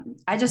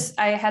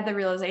I had the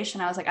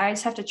realization, I was like, I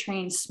just have to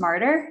train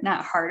smarter,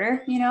 not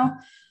harder, you know?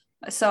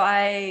 So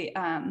I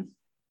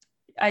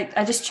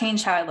just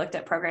changed how I looked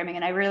at programming,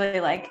 and I really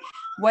like,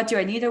 what do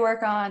I need to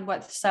work on?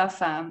 What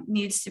stuff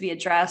needs to be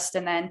addressed?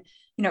 And then,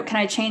 can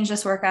I change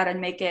this workout and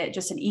make it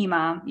just an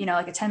EMOM,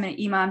 like a 10-minute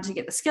EMOM to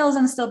get the skills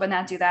in still, but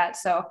not do that.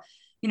 So,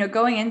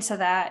 going into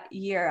that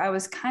year, I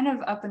was kind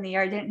of up in the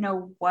air. I didn't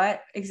know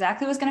what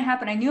exactly was going to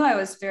happen. I knew I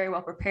was very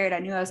well prepared. I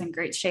knew I was in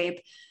great shape.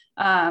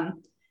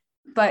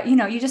 But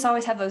you just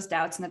always have those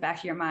doubts in the back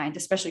of your mind,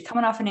 especially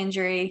coming off an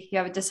injury. You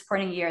have a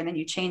disappointing year and then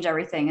you change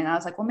everything. And I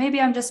was like, well, maybe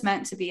I'm just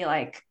meant to be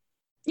like,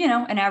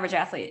 an average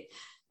athlete,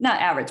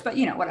 not average, but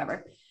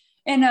whatever.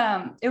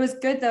 And it was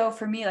good though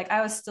for me. Like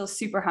I was still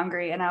super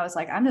hungry and I was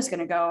like, I'm just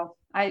going to go.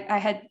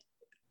 I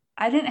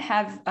didn't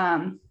have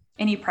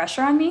any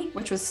pressure on me,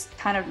 which was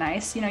kind of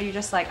nice. You're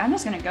just like, I'm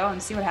just going to go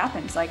and see what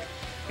happens. Like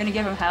I'm going to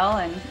give them hell.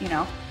 And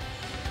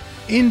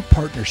in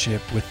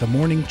partnership with the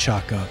Morning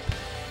Chalk Up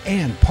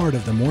and part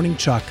of the Morning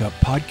Chalk Up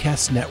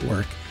podcast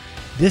network,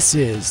 this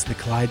is the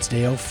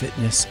Clydesdale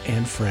Fitness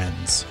and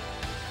Friends.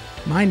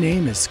 My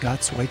name is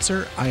Scott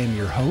Schweitzer. I am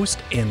your host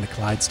and the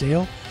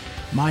Clydesdale.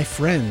 My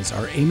friends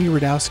are Amy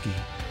Radowski,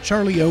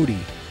 Charlie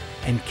Odie,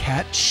 and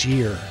Kat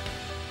Shear.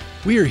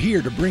 We are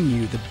here to bring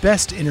you the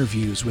best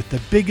interviews with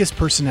the biggest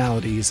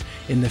personalities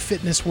in the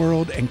fitness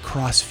world and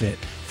CrossFit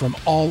from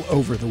all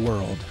over the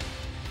world.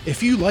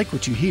 If you like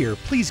what you hear,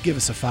 please give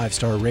us a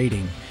 5-star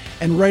rating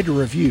and write a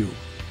review.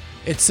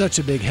 It's such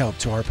a big help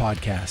to our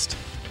podcast.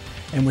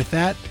 And with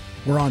that,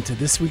 we're on to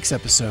this week's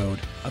episode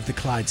of the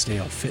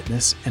Clydesdale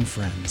Fitness and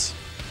Friends.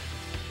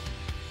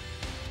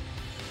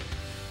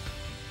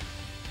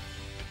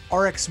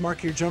 RX Smart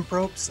Gear Jump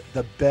Ropes,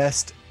 the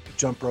best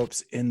jump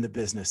ropes in the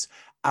business.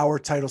 Our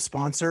title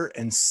sponsor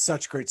and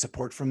such great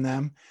support from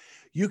them.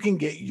 You can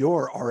get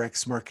your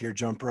RX Smart Gear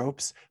Jump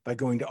Ropes by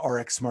going to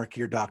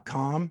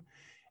rxsmartgear.com.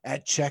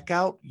 At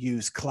checkout,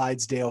 use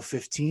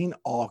Clydesdale15,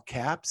 all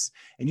caps,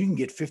 and you can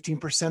get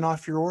 15%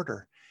 off your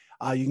order.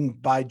 You can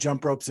buy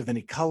jump ropes of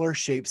any color,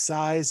 shape,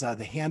 size.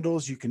 The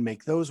handles, you can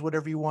make those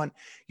whatever you want.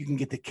 You can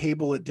get the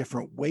cable at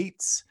different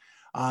weights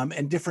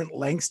and different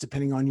lengths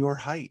depending on your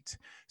height.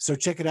 So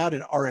check it out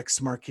at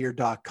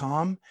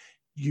rxsmartgear.com.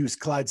 Use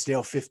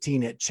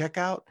Clydesdale15 at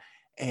checkout,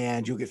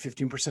 and you'll get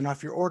 15%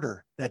 off your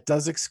order. That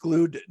does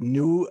exclude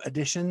new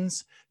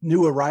additions,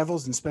 new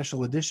arrivals, and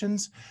special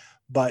editions.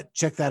 But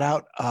check that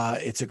out.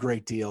 It's a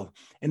great deal.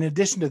 In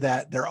addition to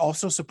that, they're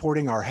also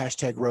supporting our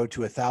hashtag Road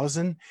to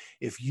 1,000.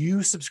 If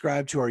you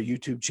subscribe to our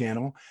YouTube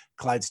channel,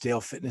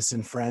 Clydesdale Fitness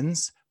and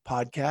Friends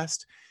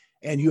podcast,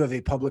 and you have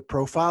a public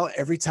profile,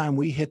 every time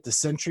we hit the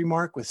century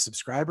mark with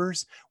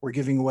subscribers, we're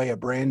giving away a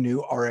brand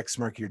new RX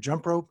Smart Gear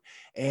jump rope.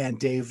 And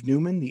Dave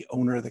Newman, the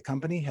owner of the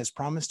company, has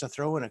promised to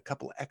throw in a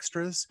couple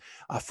extras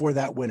for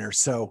that winner.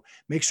 So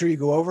make sure you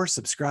go over,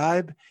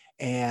 subscribe,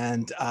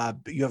 and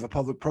you have a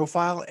public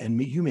profile,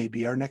 and you may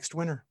be our next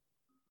winner.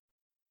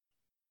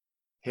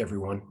 Hey,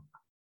 everyone.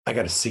 I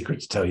got a secret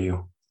to tell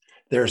you.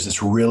 There's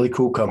this really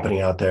cool company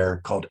out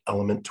there called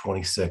Element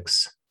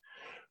 26.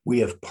 We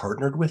have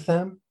partnered with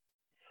them,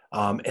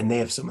 and they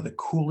have some of the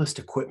coolest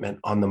equipment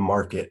on the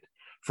market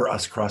for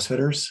us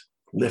CrossFitters,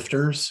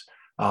 lifters,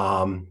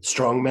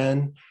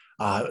 strongmen.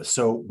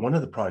 So one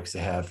of the products they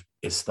have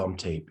is thumb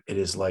tape. It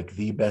is like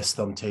the best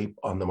thumb tape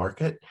on the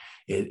market.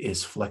 It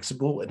is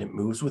flexible and it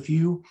moves with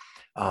you.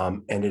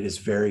 And it is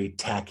very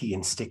tacky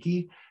and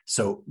sticky.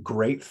 So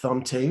great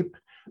thumb tape.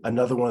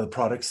 Another one of the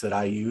products that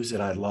I use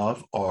and I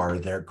love are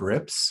their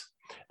grips.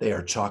 They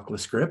are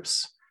chalkless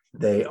grips.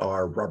 They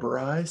are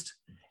rubberized.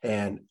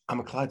 And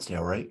I'm a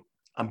Clydesdale, right?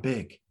 I'm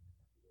big.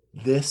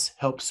 This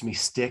helps me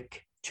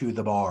stick to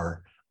the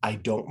bar. I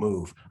don't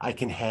move. I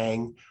can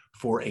hang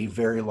for a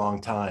very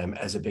long time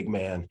as a big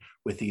man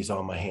with these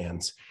on my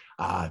hands.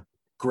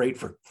 Great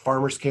for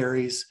farmer's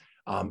carries.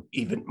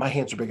 Even my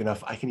hands are big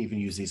enough. I can even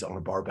use these on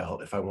a barbell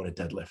if I want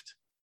to deadlift.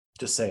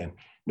 Just saying.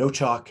 No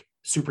chalk,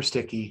 super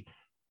sticky.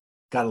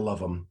 Gotta love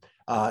them.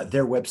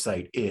 Their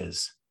website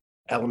is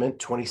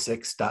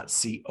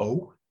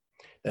element26.co.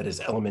 That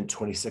is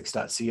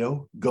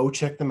element26.co. Go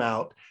check them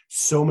out.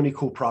 So many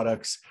cool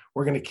products.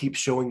 We're going to keep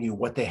showing you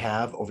what they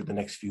have over the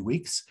next few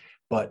weeks,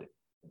 but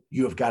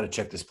you have got to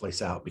check this place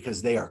out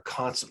because they are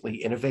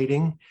constantly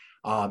innovating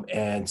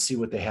and see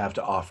what they have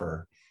to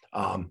offer.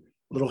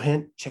 Little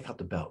hint, check out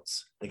the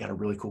belts. They got a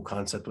really cool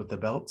concept with the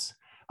belts.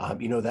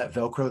 You know that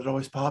Velcro that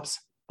always pops?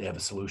 They have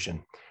a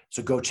solution.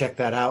 So go check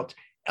that out.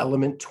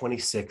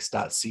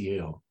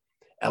 Element26.co.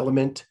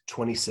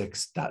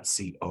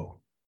 Element26.co.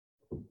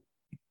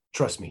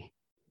 Trust me,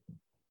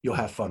 you'll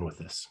have fun with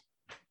this.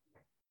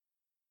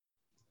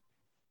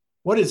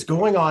 What is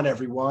going on,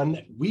 everyone?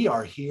 We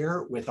are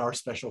here with our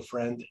special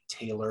friend,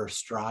 Taylor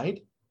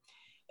Streid,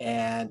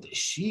 and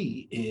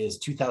she is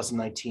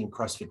 2019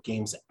 CrossFit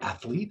Games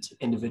athlete,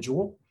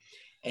 individual,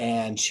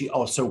 and she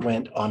also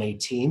went on a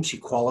team. She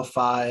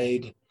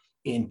qualified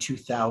in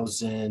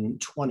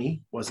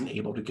 2020, wasn't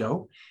able to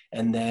go,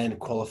 and then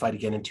qualified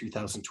again in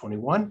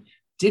 2021,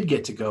 did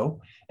get to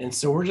go. And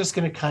so we're just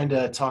going to kind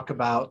of talk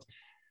about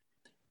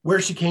where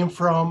she came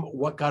from,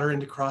 what got her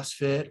into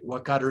CrossFit,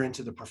 what got her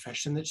into the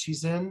profession that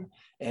she's in,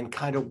 and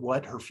kind of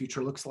what her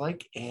future looks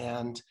like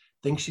and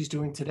things she's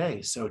doing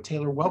today. So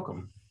Taylor,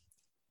 welcome.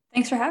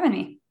 Thanks for having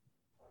me.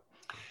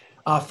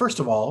 First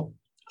of all,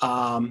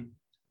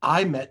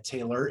 I met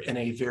Taylor in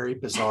a very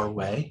bizarre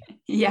way.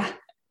 Yeah.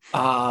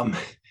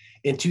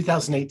 In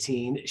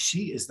 2018,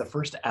 she is the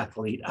first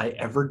athlete I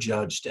ever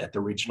judged at the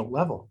regional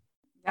level.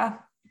 Yeah.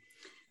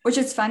 Which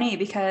is funny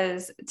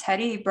because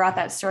Teddy brought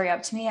that story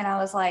up to me and I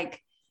was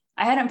like,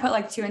 I hadn't put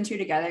like 2 and 2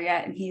 together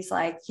yet. And he's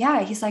like,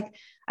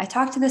 I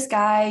talked to this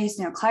guy, he's,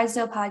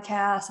 Clydesdale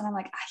podcast. And I'm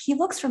like, he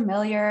looks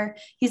familiar.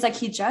 He's like,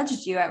 he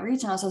judged you at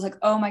regionals. I was like,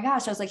 oh my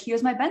gosh. I was like, he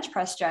was my bench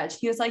press judge.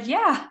 He was like,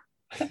 yeah.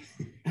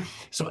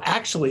 So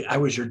actually I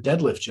was your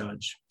deadlift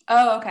judge.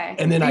 Oh, okay.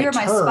 And then you were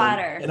my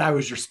spotter. And I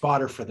was your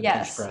spotter for the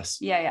bench press.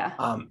 Yeah.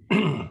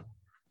 And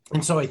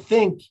so I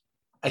think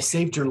I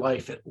saved your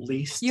life at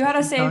least. You had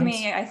to save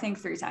me, I think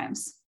 3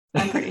 times.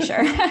 I'm pretty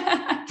sure.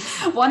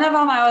 One of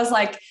them I was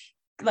like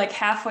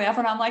halfway up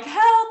and I'm like,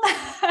 help.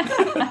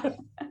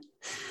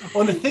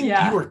 Well, the thing,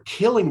 you were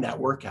killing that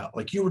workout.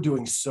 Like you were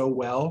doing so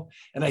well.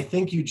 And I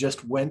think you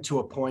just went to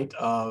a point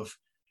of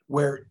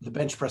where the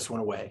bench press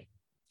went away.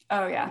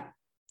 Oh yeah.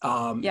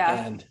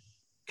 And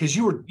because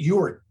you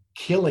were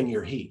killing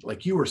your heat.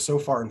 Like you were so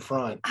far in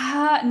front.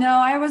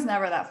 No, I was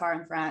never that far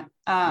in front.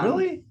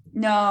 Really?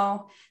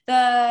 No,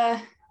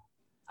 I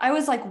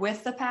was like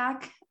with the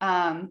pack.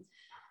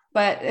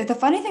 But the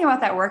funny thing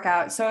about that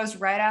workout, so it was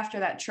right after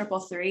that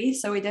 333.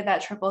 So we did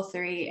that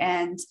 333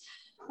 and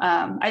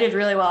I did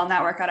really well in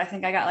that workout. I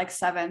think I got like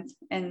 7th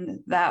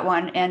in that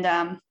one. And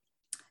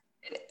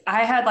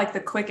I had like the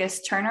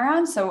quickest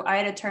turnaround. So I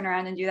had to turn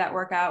around and do that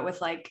workout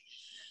with like,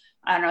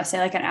 I don't know, say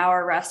like an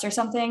hour rest or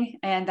something.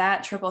 And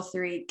that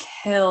 333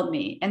 killed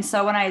me. And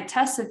so when I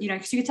tested,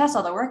 because you could test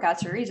all the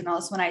workouts for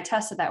regionals, when I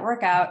tested that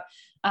workout,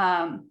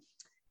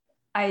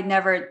 I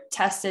never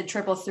tested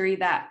 333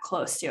 that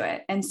close to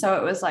it. And so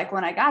it was like,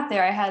 when I got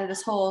there, I had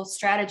this whole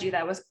strategy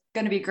that was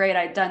going to be great.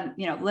 I'd done,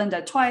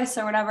 Linda twice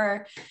or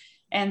whatever.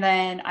 And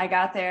then I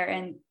got there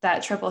and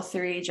that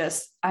 333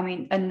 just,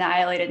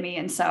 annihilated me.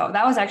 And so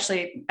that was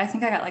actually, I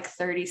think I got like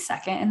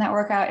 32nd in that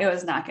workout. It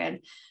was not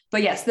good,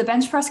 but yes, the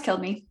bench press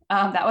killed me.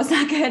 That was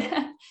not good.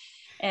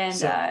 And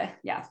that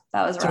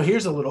was rough. So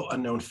here's a little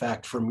unknown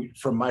fact from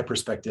my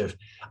perspective.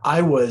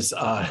 I was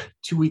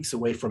 2 weeks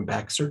away from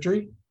back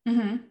surgery.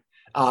 Mm-hmm.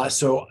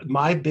 So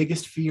my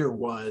biggest fear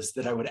was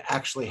that I would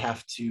actually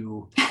have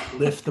to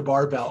lift the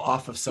barbell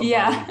off of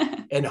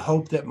somebody and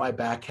hope that my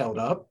back held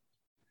up.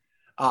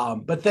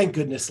 But thank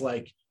goodness,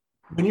 like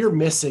when you're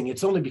missing,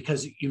 it's only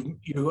because you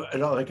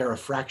like are a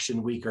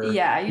fraction weaker.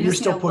 Yeah, you're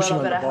still pushing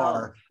on the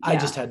bar. Yeah. I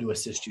just had to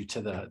assist you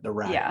to the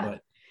rack. Yeah.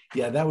 But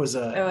yeah, that was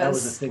a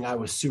thing I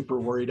was super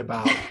worried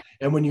about.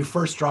 And when you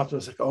first dropped, I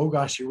was like, oh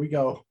gosh, here we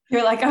go.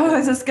 You're like, oh,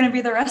 is this going to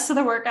be the rest of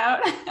the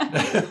workout?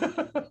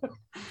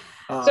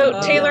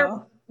 So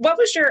Taylor, what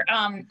was your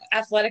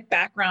athletic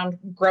background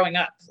growing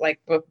up? Like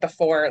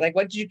before, like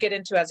what did you get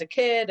into as a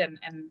kid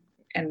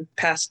and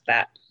past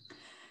that?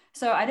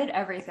 So I did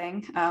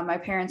everything. My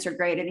parents are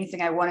great.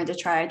 Anything I wanted to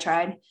try, I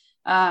tried.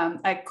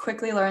 I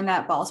quickly learned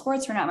that ball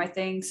sports were not my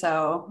thing.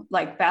 So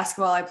like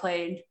basketball, I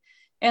played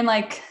in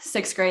like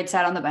 6th grade,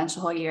 sat on the bench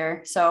the whole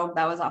year. So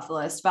that was off the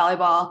list.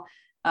 Volleyball,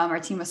 our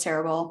team was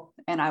terrible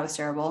and I was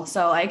terrible.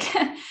 So like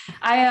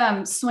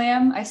I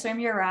swam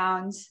year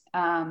round.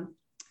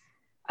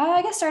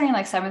 I guess starting in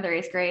like 7th or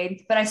 8th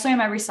grade, but I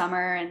swam every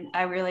summer and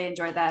I really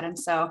enjoyed that. And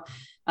so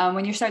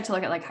when you start to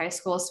look at like high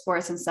school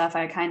sports and stuff,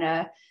 I kind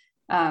of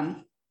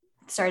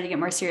started to get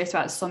more serious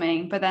about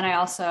swimming. But then I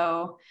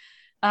also,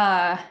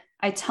 I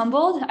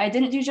tumbled. I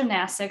didn't do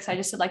gymnastics. I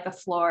just did like the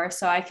floor.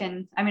 So I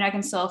can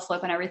still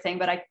flip and everything,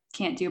 but I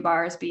can't do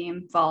bars,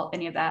 beam, vault,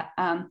 any of that.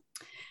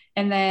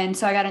 And then,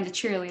 so I got into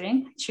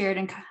cheered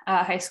in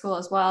high school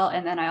as well.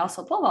 And then I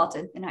also pole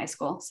vaulted in high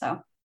school.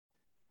 So.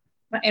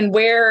 And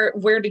where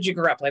did you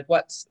grow up? Like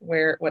what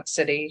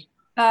city?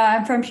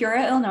 I'm from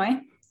Peoria, Illinois.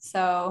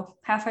 So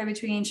halfway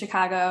between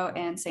Chicago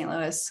and St.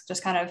 Louis,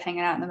 just kind of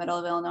hanging out in the middle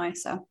of Illinois.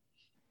 So.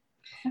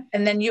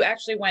 And then you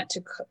actually went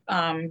to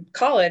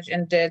college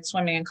and did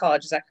swimming in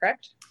college. Is that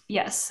correct?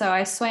 Yes. So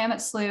I swam at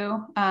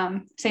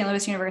SLU, St.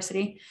 Louis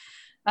University,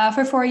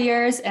 for 4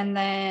 years. And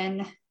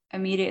then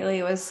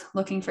immediately was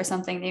looking for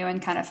something new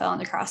and kind of fell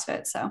into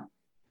CrossFit. So.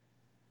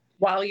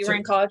 While you were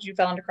in college, you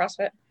fell into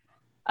CrossFit?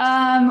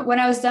 When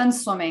I was done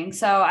swimming.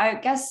 So I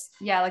guess,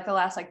 like the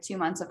last 2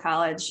 months of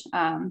college,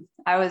 I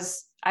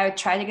would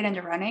try to get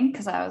into running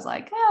because I was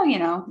like,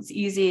 oh, it's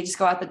easy, just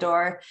go out the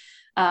door.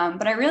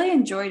 But I really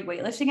enjoyed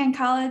weightlifting in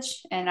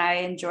college and I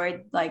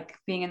enjoyed like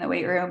being in the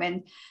weight room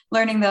and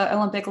learning the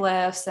Olympic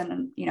lifts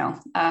and,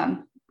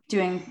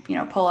 doing,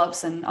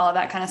 pull-ups and all of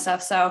that kind of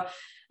stuff. So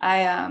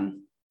I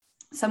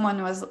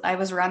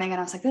was running and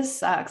I was like, this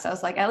sucks. I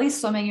was like, at least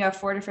swimming, you have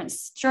 4 different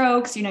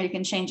strokes, you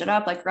can change it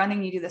up. Like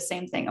running, you do the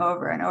same thing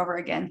over and over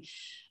again.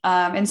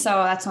 And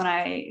so that's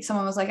when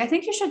someone was like, I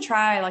think you should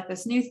try like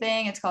this new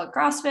thing. It's called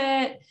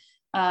CrossFit.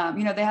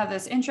 They have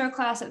this intro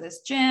class at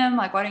this gym.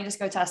 Like, why don't you just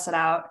go test it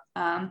out?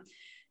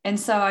 And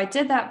so I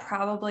did that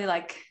probably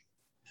like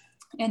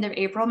end of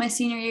April, my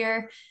senior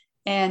year.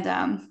 And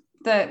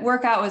the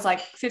workout was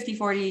like 50,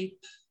 40,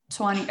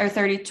 20 or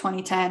 30,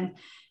 20, 10.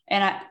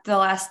 And the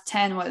last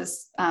 10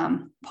 was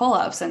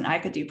pull-ups, and I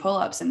could do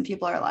pull-ups, and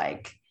people are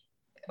like,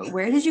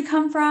 where did you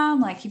come from?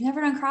 Like, you've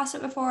never done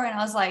CrossFit before. And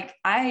I was like,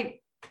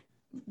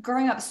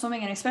 growing up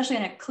swimming, and especially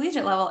in a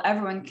collegiate level,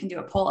 everyone can do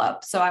a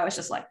pull-up. So I was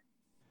just like,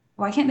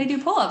 why can't they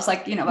do pull-ups?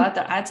 Like,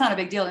 that's not a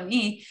big deal to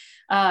me.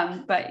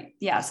 But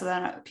yeah, so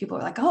then people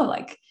were like, oh,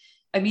 like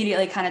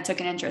immediately kind of took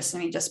an interest in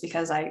me just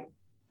because I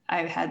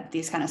had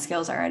these kind of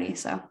skills already.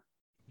 So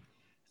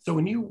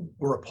when you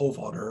were a pole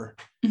vaulter,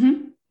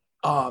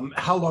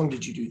 how long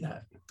did you do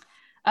that?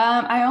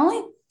 I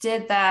only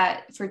did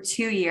that for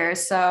 2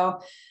 years. So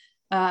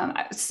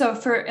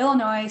for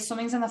Illinois,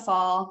 swimming's in the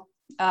fall.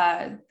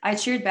 I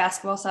cheered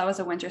basketball, so that was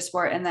a winter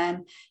sport. And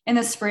then in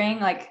the spring,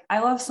 like I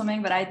love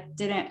swimming, but I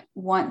didn't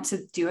want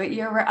to do it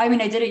year round. I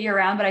mean, I did it year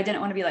round, but I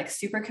didn't want to be like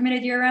super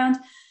committed year round.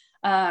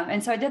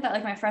 And so I did that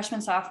like my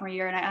freshman, sophomore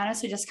year. And I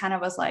honestly just kind of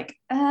was like,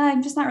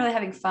 I'm just not really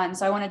having fun.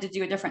 So I wanted to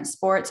do a different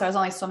sport. So I was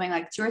only swimming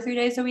like 2 or 3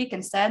 days a week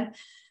instead.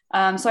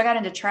 So I got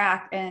into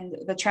track, and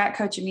the track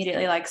coach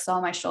immediately like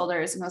saw my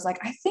shoulders and was like,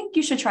 I think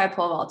you should try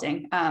pole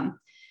vaulting.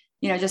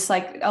 Just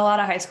like a lot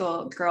of high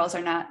school girls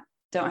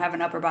don't have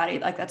an upper body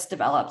like that's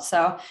developed.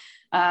 So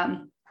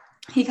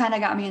he kind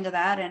of got me into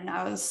that, and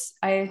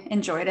I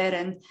enjoyed it.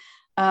 And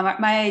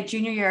my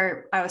junior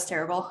year, I was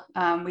terrible.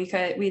 We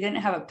didn't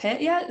have a pit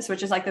yet,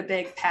 which is like the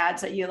big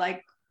pads that you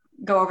like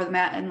go over the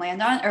mat and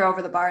land on, or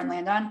over the bar and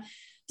land on.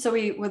 So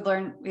I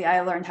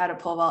learned how to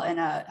pole vault in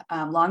a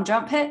long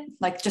jump pit,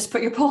 like just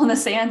put your pole in the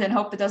sand and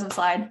hope it doesn't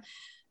slide.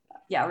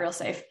 Yeah, real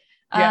safe.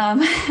 Yeah.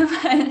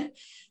 But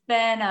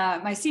then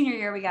my senior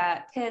year, we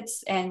got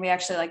pits, and we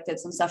actually like did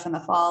some stuff in the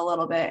fall a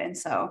little bit. And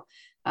so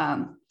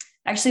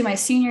actually my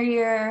senior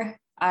year,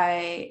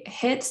 I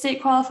hit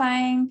state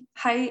qualifying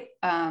height,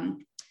 but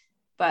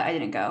I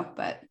didn't go,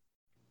 but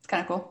it's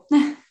kind of cool.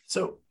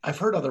 So I've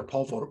heard other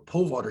pole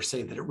vaulters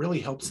say that it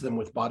really helps them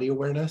with body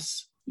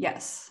awareness.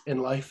 Yes. In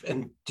life.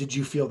 And did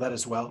you feel that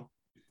as well?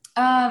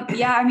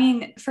 Yeah. I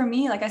mean, for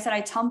me, like I said, I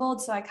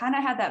tumbled, so I kind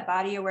of had that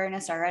body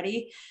awareness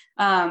already.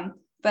 But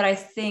I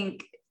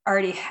think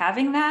already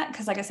having that,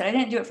 because like I said, I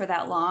didn't do it for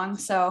that long.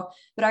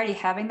 But already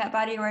having that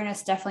body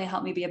awareness definitely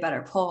helped me be a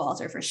better pole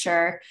vaulter for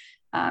sure.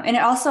 And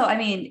it also, I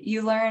mean,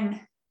 you learn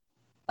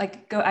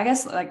I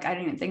guess like, I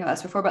didn't even think of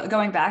this before, but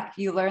going back,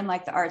 you learn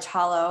like the arch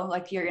hollow,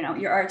 like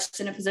you're arched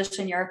in a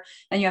position,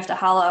 and you have to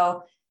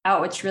hollow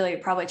out, which really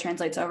probably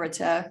translates over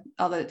to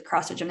all the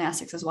CrossFit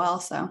gymnastics as well.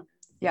 So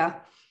yeah.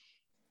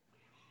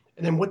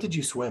 And then what did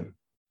you swim?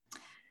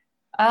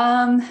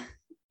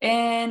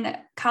 In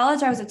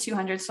college, I was a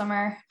 200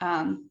 swimmer.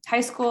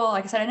 High school,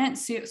 like I said, I didn't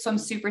swim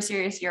super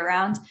serious year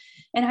round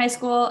in high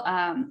school.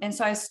 And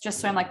so I just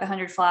swam like the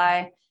 100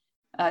 fly,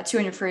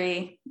 200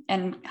 free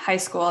in high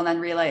school, and then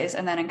relays.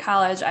 And then in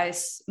college,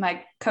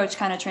 my coach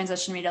kind of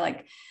transitioned me to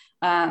like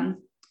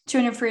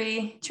 200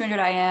 free, 200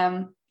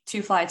 IM,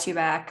 2 fly, 2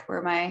 back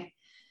were my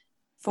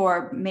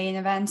 4 main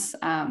events.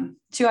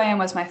 2 IM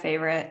was my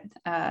favorite.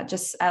 I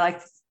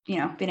liked,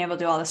 being able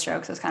to do all the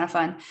strokes. It was kind of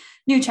fun.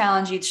 New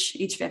challenge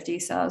each 50.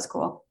 So that was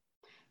cool.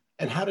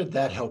 And how did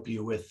that help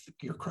you with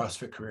your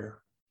CrossFit career?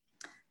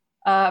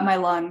 My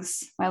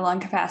lung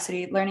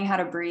capacity, learning how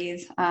to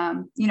breathe.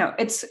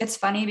 It's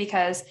funny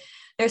because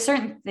there's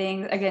certain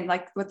things, again,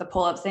 like with the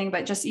pull-up thing,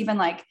 but just even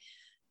like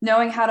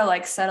knowing how to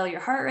like settle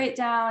your heart rate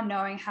down,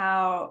 knowing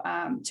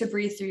how to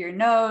breathe through your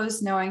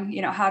nose, knowing,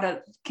 how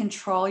to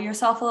control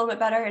yourself a little bit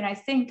better. And I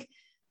think,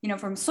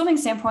 from swimming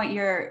standpoint,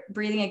 you're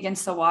breathing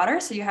against the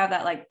water. So you have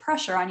that like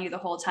pressure on you the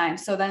whole time.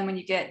 So then when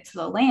you get to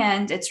the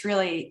land,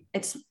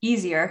 it's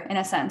easier in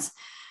a sense.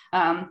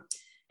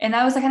 And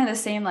that was kind of the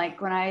same,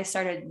 like when I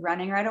started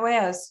running right away,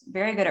 I was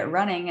very good at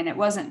running, and it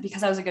wasn't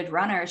because I was a good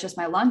runner. It's just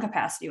my lung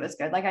capacity was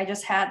good. Like I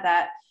just had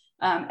that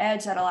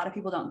edge that a lot of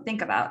people don't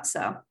think about.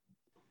 So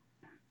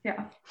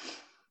yeah.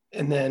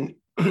 And then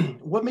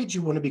what made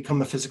you want to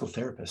become a physical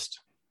therapist?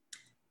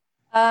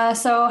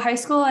 So high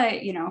school,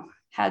 I,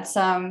 had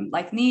some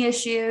like knee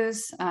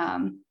issues.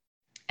 And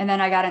then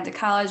I got into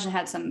college and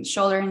had some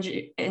shoulder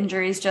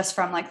injuries just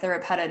from like the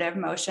repetitive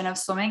motion of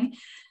swimming.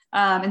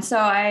 And so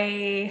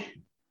SLU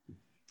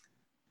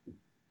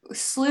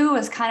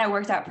was kind of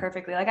worked out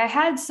perfectly. Like I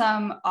had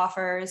some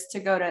offers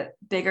to go to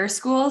bigger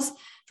schools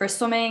for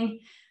swimming,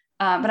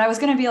 but I was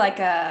going to be like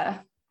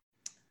a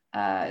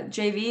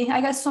JV,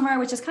 I guess, swimmer,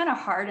 which is kind of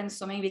hard in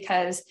swimming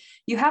because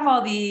you have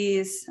all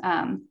these,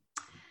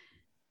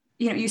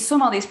 you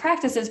swim all these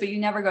practices, but you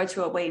never go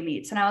to away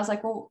meets. And I was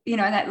like, well,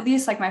 and at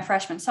least like my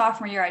freshman,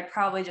 sophomore year, I'd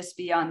probably just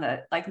be on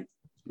the like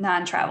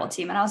non-travel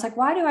team. And I was like,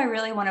 why do I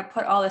really want to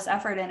put all this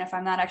effort in if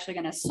I'm not actually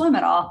going to swim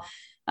at all?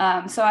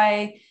 So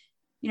I,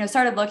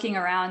 started looking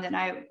around, and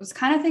I was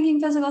kind of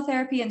thinking physical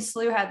therapy, and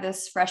SLU had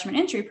this freshman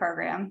entry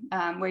program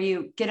where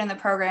you get in the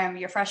program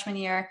your freshman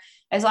year,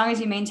 as long as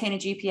you maintain a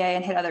GPA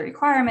and hit other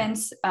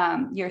requirements,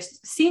 your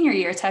senior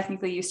year,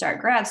 technically you start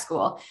grad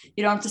school.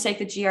 You don't have to take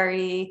the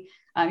GRE.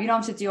 You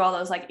don't have to do all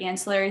those like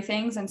ancillary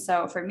things. And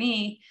so for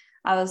me,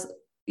 I was,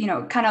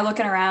 kind of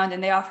looking around,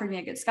 and they offered me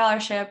a good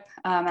scholarship.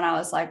 And I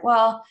was like,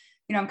 well,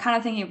 I'm kind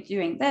of thinking of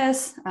doing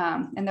this.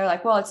 And they're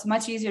like, well, it's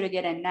much easier to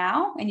get in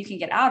now, and you can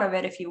get out of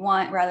it if you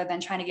want, rather than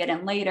trying to get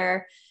in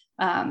later.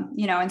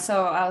 And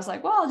so I was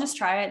like, well, I'll just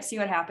try it, see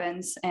what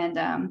happens.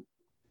 And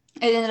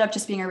it ended up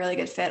just being a really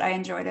good fit. I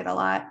enjoyed it a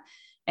lot.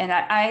 And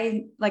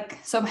I like,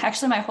 so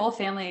actually my whole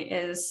family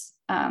is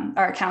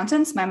are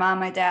accountants, my mom,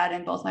 my dad,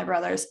 and both my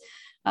brothers.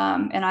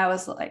 And I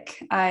was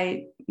like,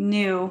 I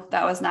knew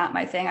that was not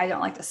my thing. I don't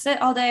like to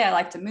sit all day. I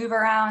like to move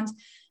around.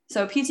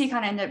 So PT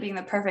kind of ended up being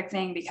the perfect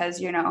thing because,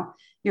 you're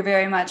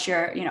very much,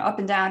 you're up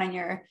and down, and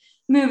you're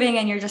moving,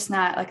 and you're just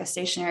not like a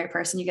stationary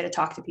person. You get to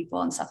talk to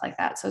people and stuff like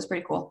that. So it's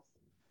pretty cool.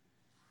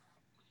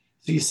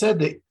 So you said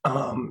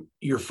that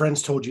your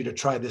friends told you to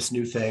try this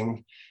new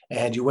thing,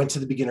 and you went to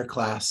the beginner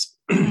class.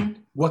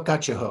 What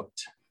got you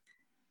hooked?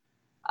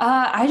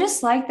 I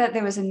just liked that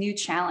there was a new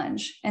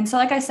challenge. And so,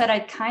 like I said,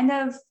 I'd kind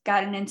of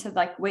gotten into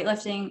like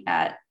weightlifting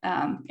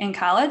in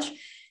college,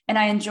 and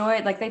I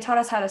enjoyed, like, they taught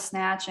us how to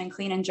snatch and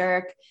clean and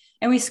jerk,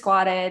 and we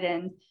squatted,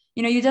 and,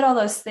 you did all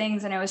those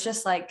things. And it was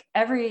just like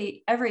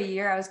every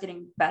year I was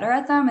getting better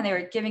at them, and they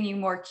were giving you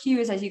more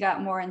cues as you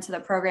got more into the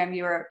program.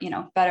 You were,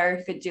 better,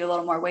 you could do a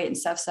little more weight and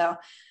stuff. So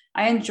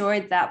I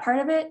enjoyed that part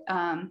of it.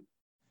 And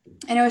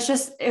I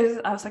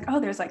was like, oh,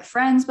 there's like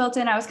friends built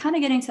in. I was kind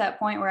of getting to that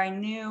point where I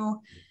knew,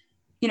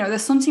 the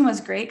swim team was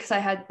great because I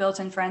had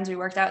built-in friends. We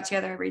worked out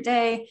together every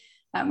day.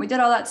 We did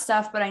all that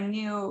stuff, but I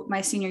knew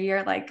my senior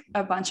year, like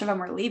a bunch of them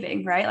were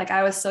leaving, right? Like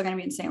I was still going to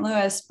be in St.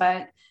 Louis,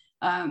 but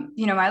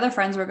my other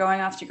friends were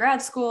going off to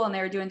grad school, and they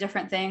were doing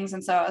different things.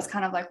 And so I was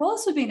kind of like, well,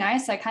 this would be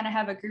nice. I kind of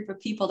have a group of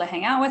people to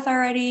hang out with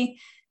already.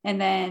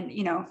 And then,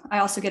 I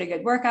also get a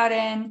good workout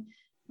in.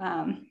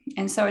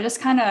 And so it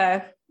just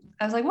I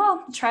was like,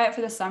 well, try it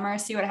for the summer,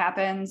 see what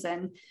happens.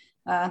 And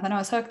then I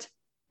was hooked.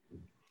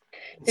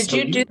 Did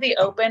you do the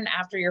open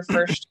after your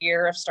first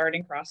year of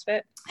starting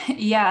CrossFit?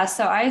 Yeah.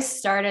 So I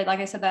started, like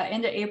I said, that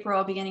end of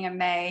April, beginning of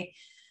May.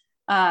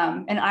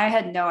 And I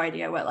had no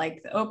idea what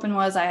like the open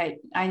was. I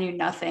knew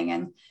nothing.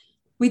 And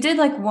we did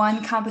like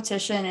one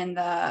competition in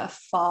the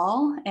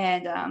fall,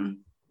 and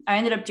I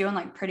ended up doing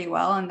like pretty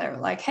well. And they're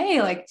like,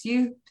 hey, like, do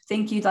you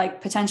think you'd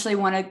like potentially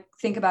want to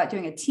think about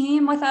doing a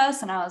team with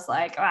us? And I was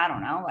like, oh, I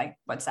don't know, like,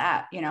 what's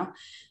that,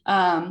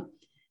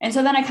 And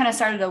so then I kind of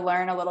started to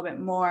learn a little bit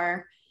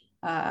more.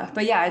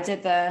 But yeah, I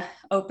did the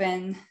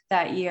open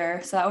that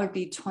year. So that would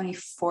be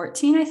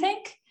 2014, I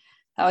think.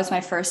 That was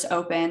my first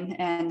open,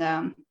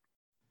 and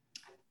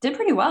did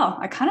pretty well.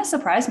 I kind of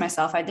surprised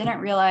myself. I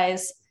didn't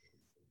realize,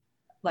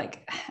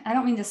 like, I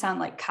don't mean to sound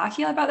like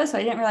cocky about this,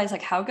 but I didn't realize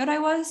like how good I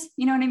was.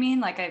 You know what I mean?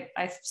 Like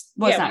I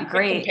was not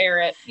great.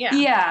 Compare it. Yeah.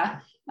 Yeah.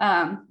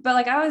 But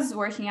like I was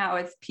working out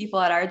with people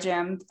at our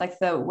gym, like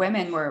the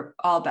women were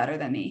all better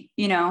than me,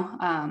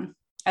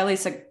 at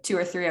least like 2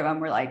 or 3 of them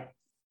were like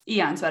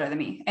eons better than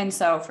me. And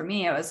so for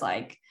me, it was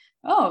like,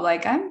 oh,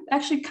 like I'm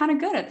actually kind of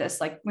good at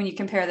this. Like when you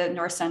compare the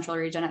North Central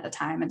region at the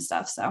time and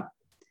stuff. So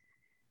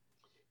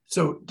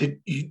did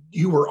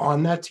you were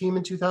on that team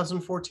in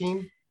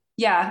 2014?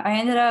 Yeah, I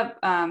ended up,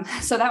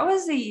 so that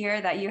was the year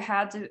that you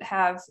had to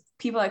have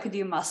people that could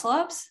do muscle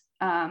ups.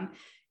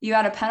 You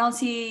had a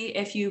penalty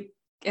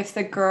if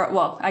the girl,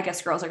 well, I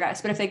guess girls or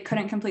guys, but if they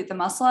couldn't complete the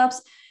muscle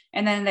ups.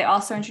 And then they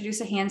also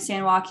introduced a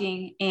handstand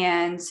walking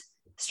and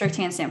strict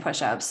handstand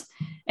push-ups.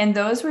 And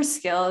those were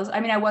skills. I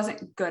mean, I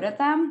wasn't good at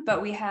them,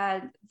 but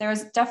there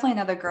was definitely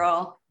another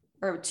girl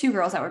or 2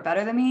 girls that were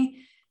better than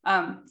me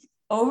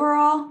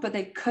overall, but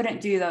they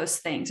couldn't do those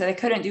things, or they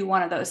couldn't do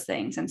one of those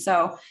things. And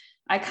so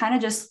I kind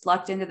of just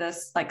lucked into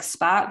this like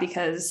spot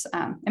because,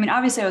 I mean,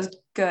 obviously I was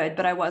good,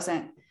 but I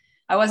wasn't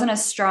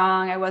as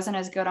strong. I wasn't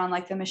as good on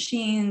like the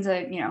machines,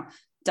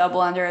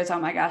 double unders. Oh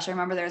my gosh. I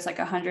remember there was like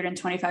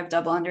 125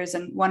 double unders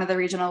in one of the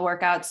regional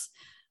workouts.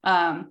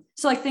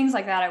 So like things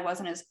like that I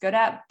wasn't as good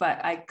at,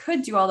 but I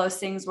could do all those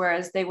things,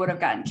 whereas they would have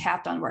gotten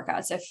capped on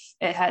workouts if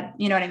it had,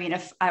 you know what I mean,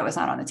 if I was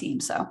not on the team.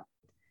 So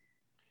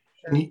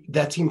and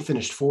that team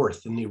finished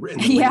 4th in the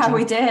yeah,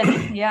 we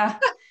did. Yeah.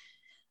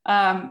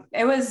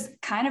 It was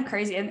kind of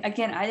crazy. And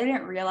again, I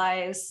didn't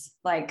realize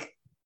like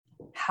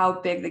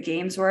how big the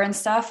games were and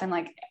stuff. And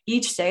like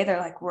each day they're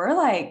like, we're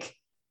like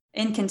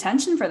in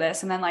contention for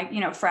this. And then like,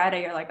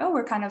 Friday you're like, oh,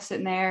 we're kind of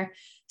sitting there.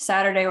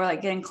 Saturday we're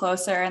like getting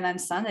closer. And then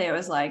Sunday it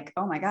was like,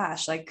 oh my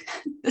gosh, like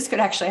this could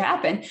actually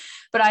happen.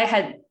 But I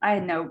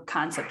had no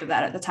concept of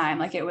that at the time.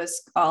 Like it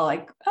was all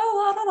like,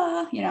 oh, la,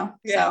 la, la, Yeah.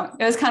 So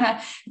it was kind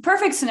of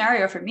perfect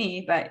scenario for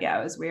me, but yeah,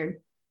 it was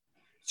weird.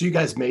 So you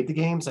guys made the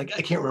games? Like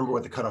I can't remember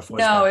what the cutoff was.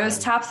 No, it was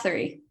top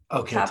 3.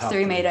 Okay. Top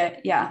 3 made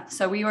it. Yeah.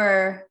 So we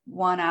were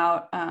 1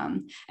 out.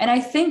 And I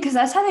think, cause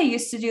that's how they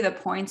used to do the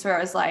points, where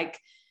it was like,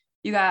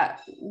 you got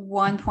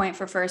 1 point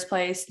for first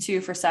place, 2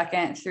 for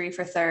second, 3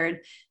 for third.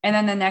 And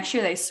then the next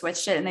year they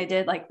switched it and they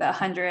did like the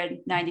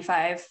 100,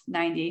 95,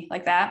 90,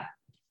 like that.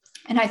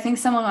 And I think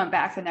someone went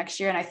back the next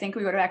year, and I think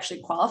we would have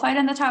actually qualified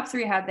in the top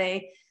 3 had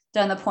they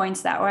done the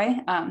points that way.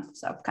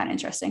 So kind of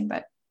interesting,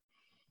 but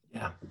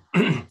yeah.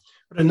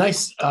 But a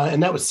nice,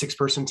 and that was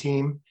 6-person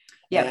team.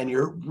 Yep. And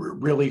your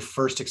really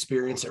first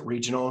experience at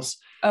regionals.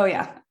 Oh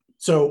yeah.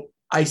 So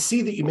I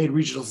see that you made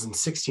regionals in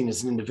 16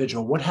 as an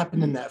individual. What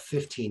happened in that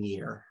 15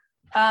 year?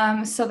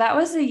 So that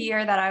was the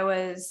year that I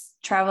was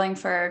traveling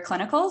for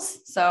clinicals.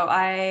 So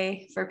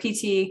for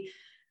PT,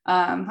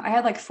 I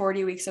had like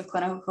 40 weeks of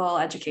clinical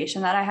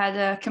education that I had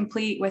to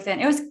complete within,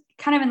 it was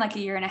kind of in like a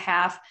year and a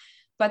half,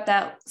 but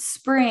that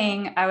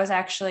spring I was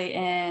actually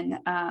in,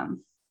 where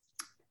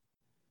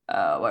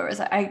was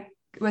I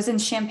was in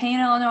Champaign,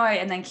 Illinois,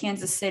 and then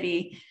Kansas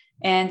City.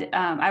 And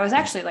I was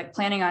actually like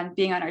planning on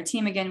being on our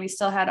team again. We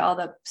still had all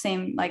the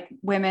same like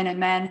women and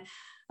men.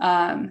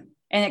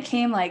 And it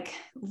came like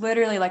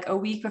literally like a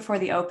week before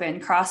the open,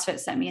 CrossFit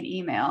sent me an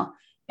email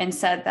and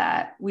said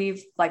that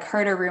we've like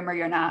heard a rumor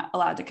you're not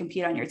allowed to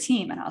compete on your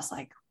team. And I was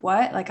like,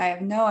 what? Like, I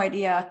have no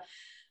idea.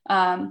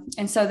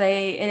 And so it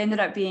ended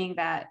up being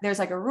that there's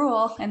like a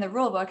rule in the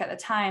rule book at the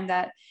time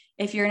that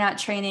if you're not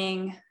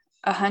training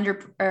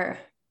 100 or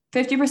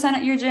 50%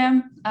 at your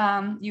gym,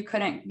 you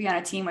couldn't be on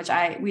a team, which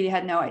we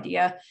had no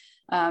idea.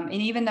 And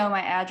even though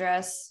my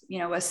address,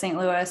 was St.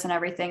 Louis and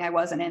everything, I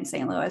wasn't in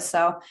St. Louis.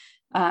 So,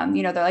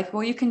 they're like,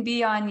 well, you can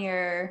be on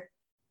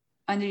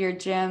under your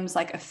gym's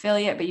like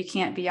affiliate, but you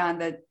can't be on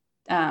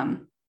the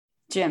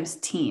gym's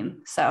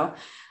team. So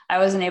I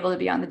wasn't able to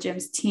be on the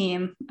gym's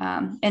team.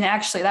 And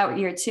actually that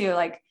year too,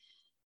 like,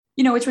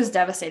 which was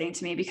devastating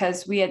to me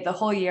because we had the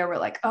whole year, we're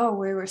like, oh,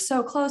 we were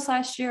so close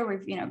last year.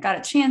 We've, got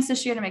a chance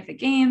this year to make the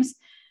games.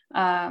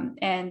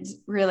 And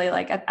really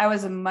like, I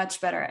was a much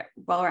better,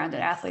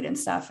 well-rounded athlete and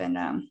stuff.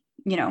 And,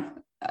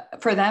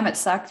 for them, it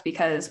sucked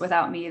because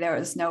without me, there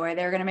was no way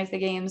they were going to make the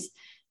games.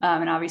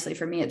 And obviously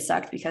for me, it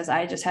sucked because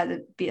I just had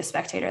to be a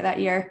spectator that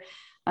year.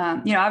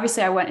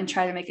 Obviously I went and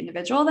tried to make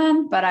individual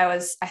then, but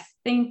I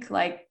think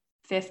like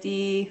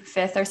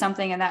 55th or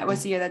something. And that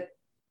was the year that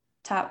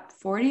top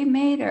 40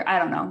 made, or I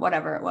don't know,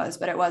 whatever it was,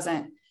 but it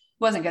wasn't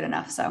good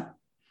enough. So,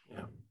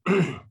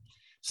 yeah.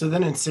 So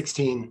then in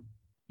 16,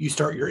 you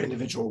start your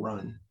individual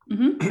run.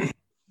 Mm-hmm.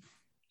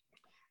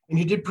 And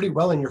you did pretty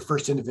well in your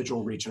first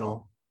individual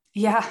regional.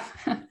 Yeah.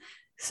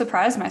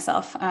 Surprised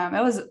myself.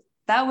 That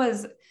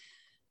was,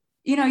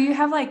 you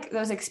have like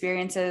those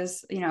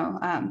experiences,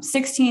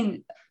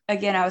 16,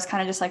 again, I was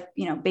kind of just like,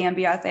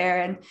 Bambi out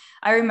there. And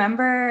I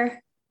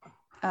remember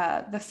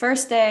the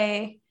first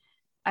day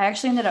I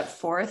actually ended up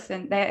 4th,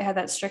 and they had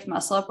that strict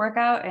muscle up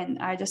workout. And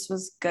I just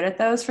was good at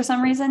those for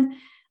some reason.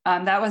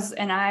 And I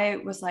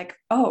was like,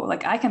 oh,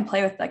 like I can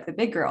play with like the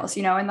big girls,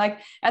 and like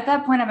at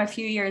that point I'm a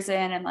few years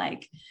in, and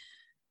like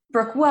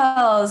Brooke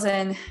Wells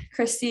and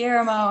Christy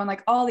Aramo and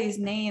like all these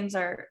names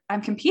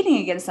I'm competing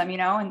against them,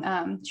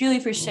 and Julie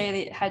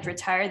Fouché had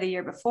retired the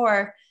year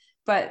before,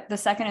 but the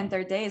second and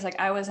third days, like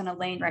I was in a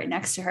lane right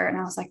next to her and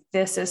I was like,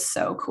 this is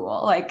so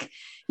cool. Like,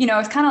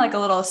 it's kind of like a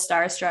little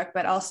starstruck,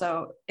 but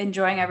also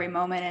enjoying every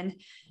moment. And,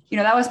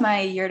 that was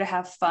my year to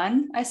have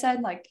fun. I said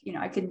like,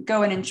 I could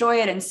go and enjoy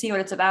it and see what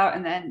it's about.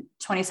 And then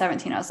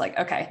 2017, I was like,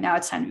 okay, now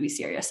it's time to be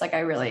serious. Like I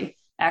really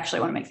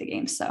actually want to make the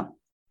games. So.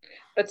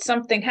 But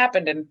something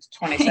happened in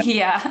 2017.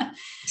 Yeah.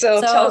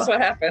 So tell us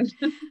what happened.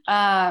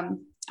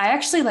 I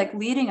actually like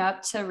leading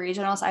up to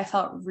regionals, I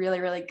felt really,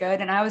 really good.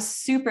 And I was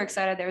super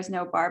excited. There was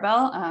no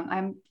barbell.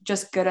 I'm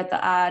just good at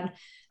the odd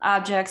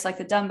objects, like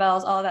the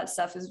dumbbells, all of that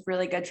stuff is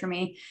really good for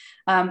me.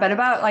 But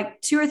about like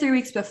 2 or 3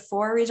 weeks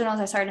before regionals,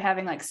 I started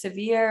having like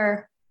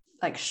severe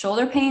like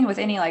shoulder pain with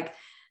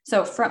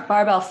so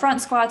barbell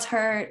front squats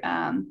hurt.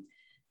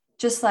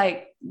 Just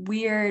like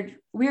weird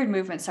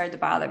movements started to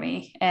bother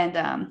me.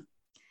 And,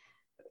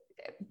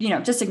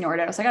 just ignored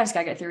it. I was like, I just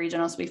gotta get through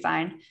regionals to be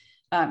fine.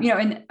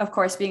 And of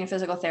course, being a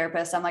physical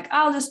therapist, I'm like,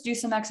 I'll just do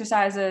some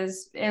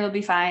exercises. It'll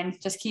be fine.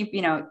 Just keep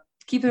the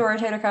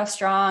rotator cuff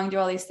strong, do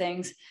all these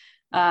things.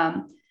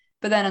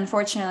 But then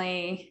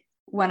unfortunately,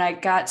 when I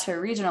got to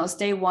regionals,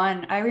 day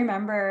 1, I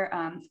remember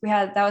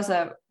that was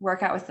a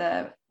workout with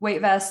the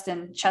weight vest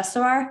and chest to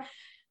bar.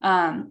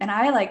 And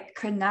I like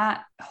could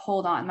not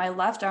hold on. My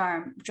left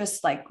arm,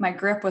 just like my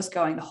grip was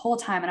going the whole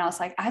time. And I was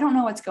like, I don't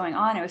know what's going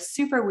on. It was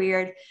super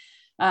weird.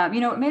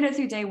 It made it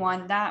through day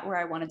 1, not where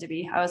I wanted to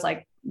be. I was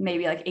like,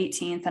 maybe like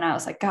 18th. And I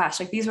was like, gosh,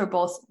 like these were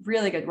both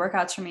really good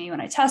workouts for me.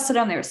 When I tested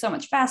them, they were so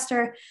much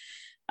faster.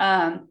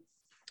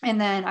 And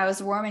then I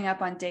was warming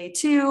up on day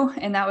 2,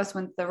 and that was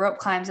when the rope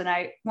climbs, and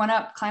I went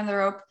up, climbed the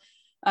rope.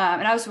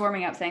 And I was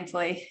warming up,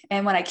 thankfully.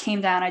 And when I came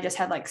down, I just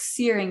had like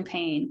searing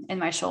pain in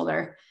my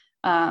shoulder.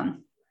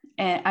 And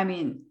I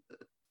mean,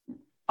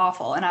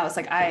 awful. And I was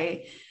like,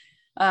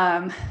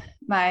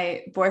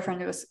 my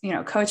boyfriend was,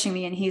 coaching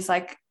me, and he's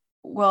like,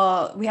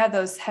 well, we had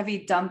those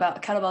heavy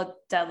kettlebell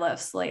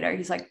deadlifts later.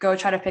 He's like, go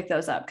try to pick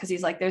those up. Cause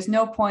he's like, there's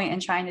no point in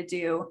trying to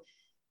do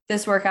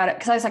this workout.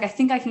 Cause I was like, I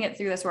think I can get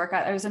through this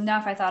workout. It was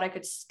enough. I thought I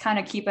could kind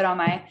of keep it on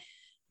my,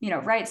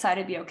 right side.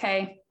 It'd be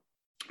okay.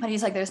 But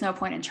he's like, there's no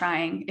point in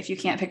trying if you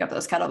can't pick up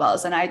those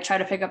kettlebells. And I tried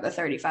to pick up the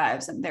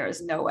 35s, and there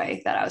was no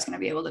way that I was going to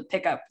be able to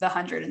pick up the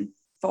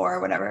 104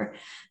 or whatever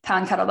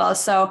pound kettlebells.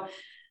 So,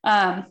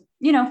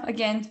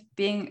 again,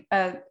 being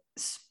a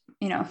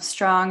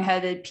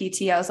strong-headed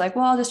PT. I was like,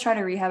 well, I'll just try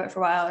to rehab it for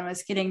a while, and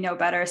was getting no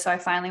better. So I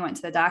finally went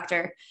to the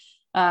doctor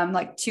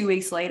like 2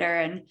 weeks later,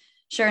 and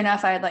sure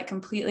enough, I had like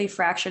completely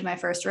fractured my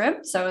first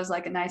rib. So it was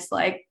like a nice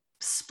like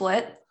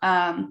split.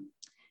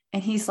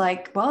 And he's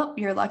like, well,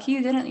 you're lucky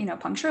you didn't,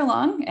 puncture a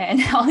lung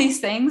and all these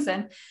things.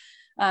 And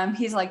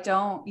he's like,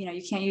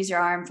 you can't use your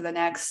arm for the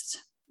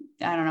next,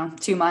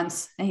 2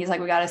 months. And he's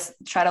like, we got to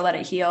try to let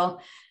it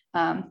heal.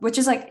 Which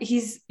is like,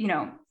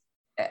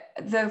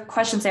 the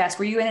questions they ask,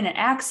 were you in an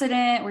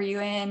accident? Were you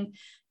in,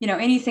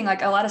 anything?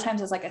 Like a lot of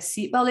times it's like a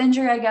seatbelt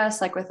injury, I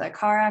guess, like with a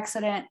car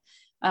accident.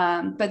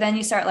 But then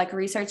you start like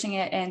researching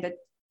it, and the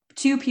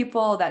two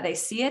people that they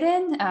see it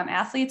in,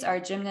 athletes, are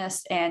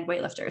gymnasts and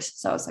weightlifters.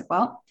 So it's like,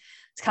 well,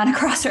 it's kind of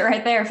crossed it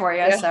right there for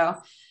you.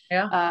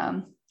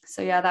 Yeah.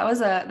 So that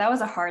was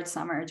a hard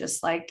summer.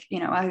 Just like,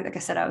 like I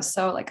said, I was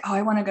so like, oh,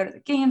 I want to go to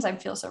the games. I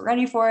feel so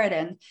ready for it.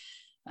 And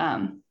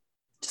I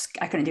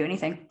couldn't do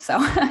anything.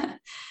 So,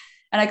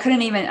 and I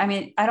couldn't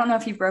even, I don't know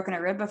if you've broken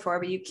a rib before,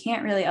 but you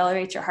can't really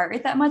elevate your heart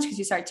rate that much because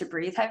you start to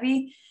breathe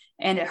heavy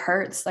and it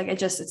hurts. Like it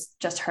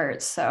just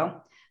hurts.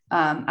 So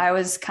I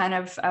was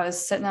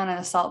sitting on an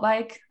assault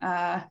bike,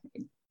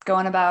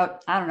 going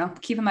about,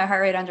 keeping my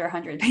heart rate under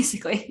 100,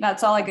 basically.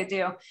 That's all I could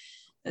do.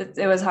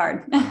 It was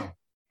hard. Wow.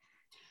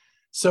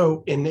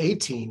 So in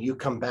 18, you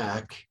come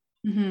back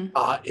in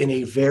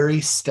a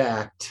very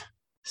stacked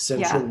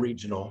Central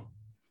Regional,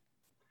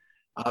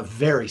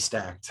 very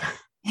stacked.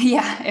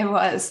 Yeah, it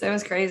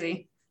was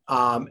crazy.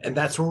 And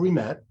that's where we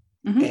met.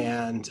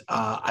 And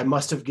I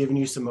must have given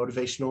you some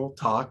motivational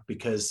talk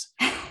because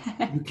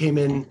you came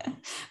in.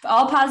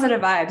 All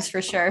positive vibes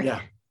for sure.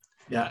 Yeah.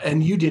 Yeah.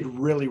 And you did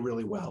really,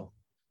 really well.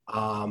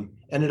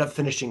 Ended up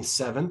finishing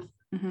 7th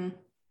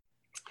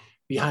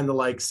behind the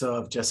likes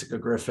of Jessica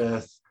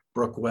Griffith,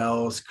 Brooke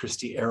Wells,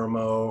 Christy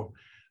Aramo.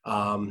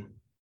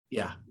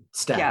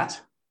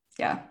 Stacked.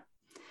 Yeah.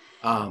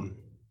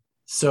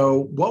 So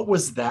what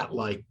was that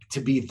like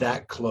to be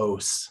that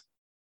close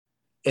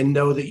and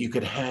know that you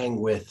could hang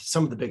with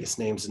some of the biggest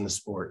names in the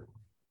sport?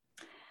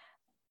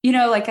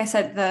 Like I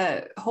said,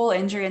 the whole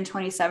injury in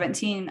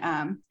 2017,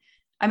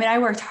 I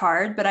worked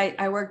hard, but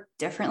I worked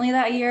differently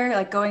that year.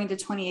 Like going into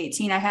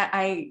 2018,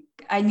 I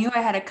knew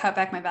I had to cut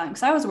back my volume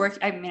because I was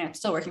working. I'm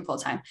still working full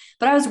time,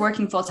 but I was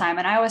working full time,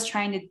 and I was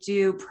trying to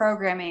do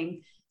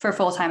programming for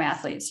full-time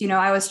athletes.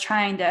 I was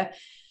trying to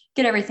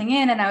get everything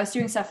in, and I was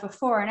doing stuff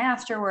before and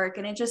after work,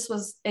 and it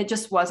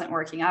just wasn't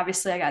working.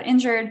 Obviously I got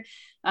injured.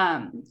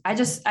 I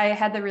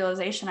had the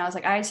realization, I was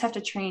like, I just have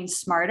to train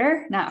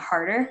smarter, not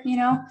harder,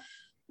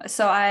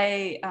 So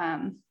I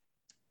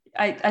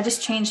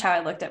just changed how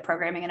I looked at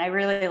programming, and I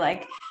really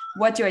like,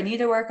 what do I need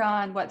to work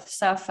on? What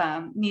stuff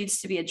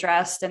needs to be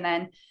addressed? And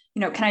then,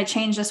 can I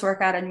change this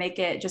workout and make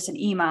it just an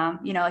EMOM,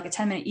 like a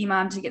 10-minute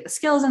EMOM to get the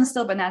skills in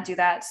still, but not do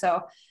that.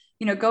 So,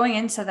 going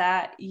into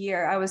that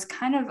year, I was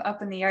kind of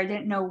up in the air. I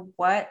didn't know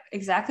what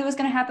exactly was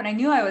going to happen. I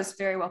knew I was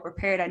very well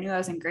prepared. I knew I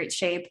was in great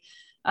shape.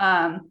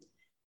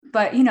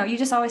 But you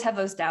just always have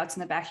those doubts in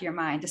the back of your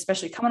mind,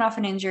 especially coming off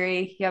an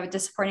injury. You have a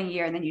disappointing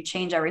year and then you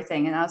change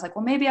everything. And I was like,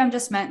 well, maybe I'm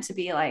just meant to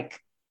be like,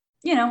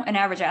 an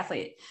average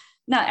athlete,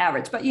 not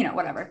average, but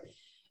whatever.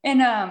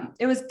 And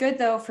it was good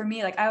though for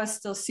me. Like I was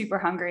still super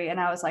hungry,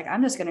 and I was like,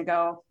 I'm just going to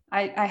go.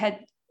 I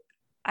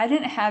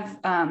didn't have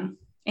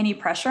any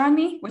pressure on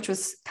me, which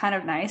was kind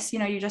of nice.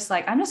 You're just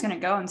like, I'm just going to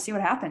go and see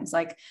what happens.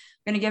 Like I'm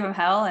going to give them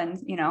hell. And,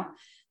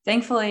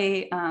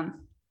 thankfully,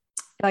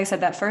 like I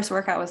said, that first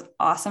workout was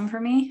awesome for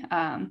me.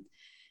 And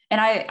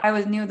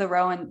I knew the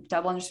row and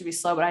double unders would be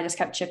slow, but I just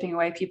kept chipping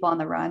away people on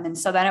the run. And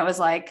so then it was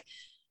like,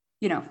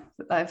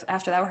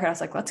 after that workout, I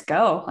was like, let's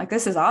go. Like,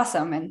 this is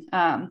awesome. And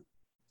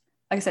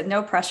like I said,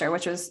 no pressure,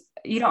 which was,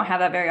 you don't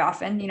have that very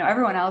often.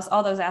 Everyone else,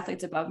 all those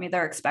athletes above me,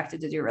 they're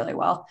expected to do really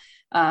well.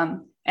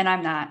 And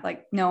I'm not.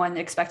 Like, no one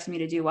expected me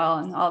to do well.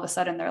 And all of a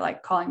sudden they're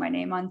like calling my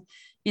name on,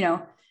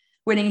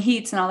 winning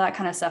heats and all that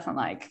kind of stuff. I'm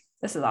like,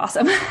 this is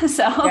awesome.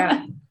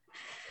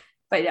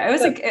 But yeah,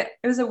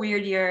 it was a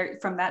weird year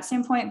from that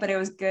standpoint, but it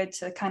was good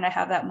to kind of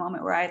have that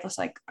moment where I was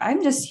like,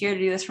 I'm just here to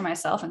do this for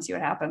myself and see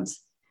what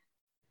happens.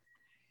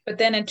 But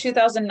then in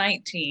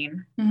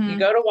 2019, you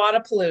go to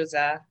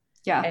Wodapalooza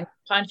and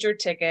punch your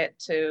ticket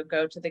to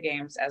go to the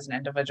games as an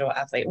individual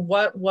athlete.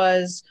 What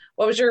was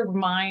your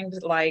mind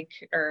like,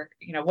 or,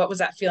 what was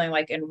that feeling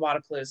like in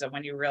Wodapalooza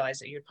when you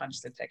realized that you'd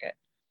punched the ticket?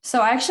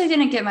 So I actually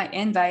didn't get my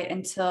invite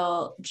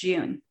until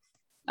June.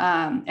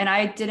 And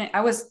I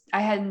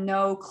had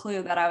no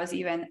clue that I was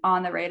even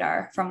on the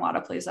radar from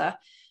Wodapalooza,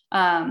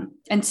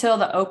 until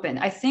the Open.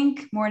 I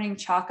think Morning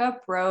Chalk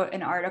Up wrote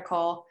an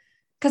article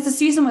because the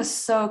season was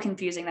so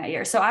confusing that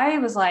year. So I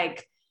was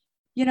like,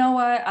 you know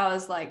what? I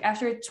was like,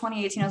 after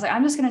 2018, I was like,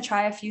 I'm just going to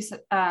try a few,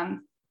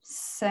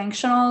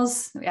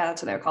 sanctionals. Yeah,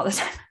 that's what they were called.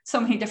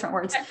 So many different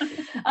words.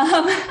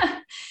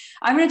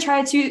 I'm going to try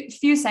a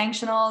few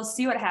sanctionals,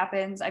 see what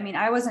happens. I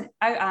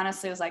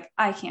honestly was like,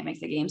 I can't make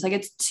the games. Like,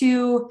 it's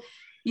too,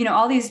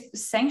 all these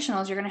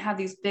sanctionals, you're going to have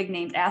these big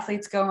named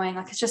athletes going,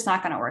 like, it's just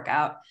not going to work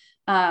out.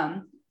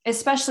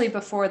 Especially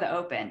before the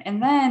Open.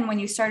 And then when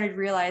you started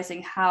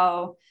realizing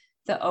how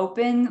the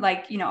open,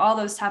 like, you know, all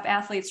those top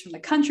athletes from the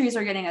countries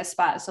are getting a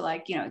spot. So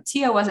like, you know,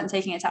 Tia wasn't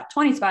taking a top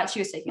 20 spot. She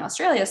was taking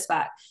Australia's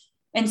spot.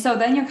 And so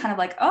then you're kind of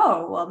like,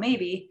 oh, well,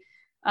 maybe.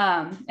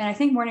 And I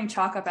think Morning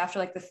Chalk Up after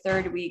like the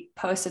third week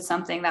posted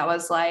something that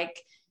was like,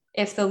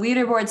 if the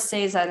leaderboard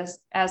stays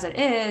as it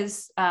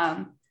is,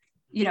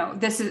 you know,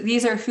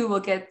 these are who will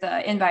get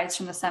the invites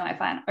from the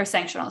semifinal or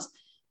sanctionals.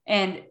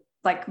 And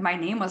like my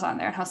name was on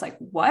there and I was like,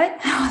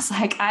 what? I was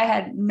like, I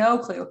had no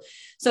clue.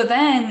 So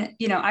then,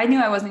 you know, I knew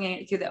I wasn't going to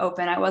get through the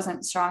open. I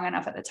wasn't strong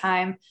enough at the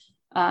time.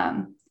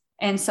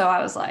 And so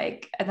I was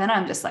like, and then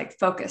I'm just like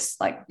focused,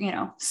 like, you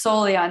know,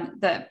 solely on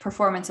the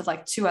performance of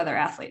like 2 other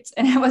athletes.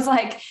 And it was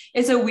like,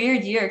 it's a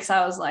weird year. Cause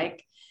I was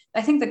like,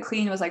 I think the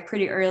clean was like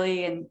pretty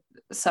early. And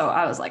so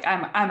I was like,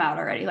 I'm out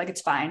already. Like,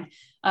 it's fine.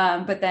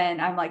 But then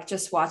I'm like,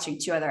 just watching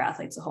 2 other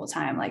athletes the whole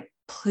time. Like,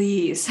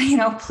 please, you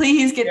know,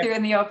 please get through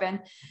in the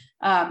open.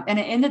 And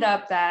it ended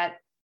up that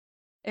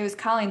it was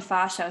Colleen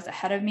Fosh that was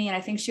ahead of me. And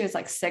I think she was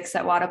like 6th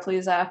at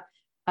Wadapalooza.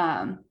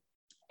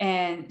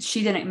 And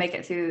she didn't make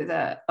it through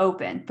the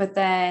open, but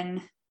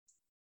then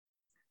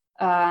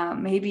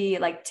maybe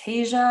like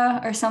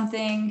Tasia or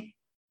something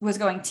was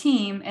going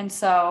team. And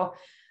so,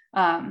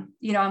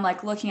 you know, I'm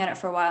like looking at it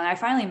for a while and I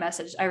finally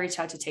I reached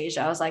out to Tasia.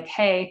 I was like,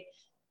 hey,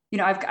 you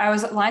know, I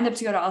was lined up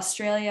to go to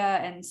Australia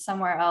and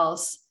somewhere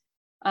else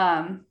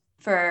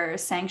for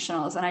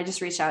sanctionals. And I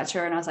just reached out to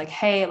her and I was like,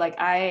 hey, like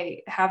I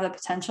have the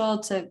potential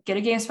to get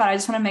a game spot. I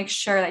just want to make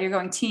sure that you're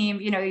going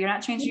team, you know, you're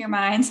not changing your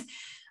mind.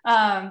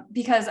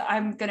 Because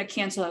I'm going to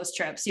cancel those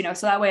trips, you know,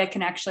 so that way I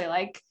can actually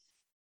like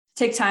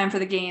take time for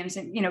the games.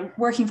 And, you know,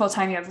 working full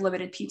time, you have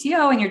limited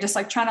PTO and you're just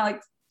like trying to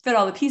like fit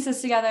all the pieces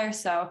together.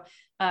 So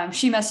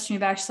she messaged me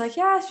back. She's like,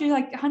 yeah, she's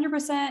like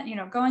 100%, you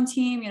know, go on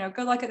team, you know,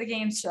 good luck at the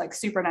games. She's like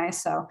super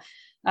nice. So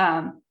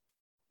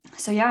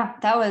yeah,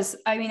 that was,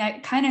 I mean, I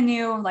kind of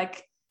knew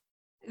like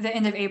the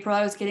end of April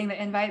I was getting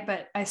the invite,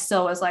 but I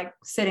still was like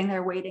sitting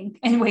there waiting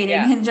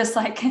and just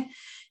like,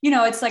 you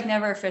know, it's like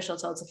never official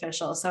till it's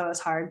official. So it was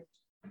hard.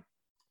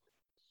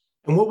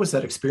 And what was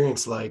that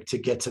experience like to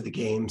get to the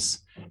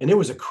games? And it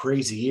was a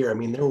crazy year. I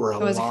mean, there were a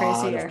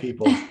lot of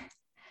people.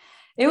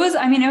 It was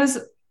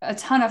a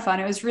ton of fun.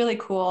 It was really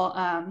cool.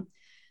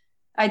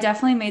 I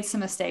definitely made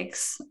some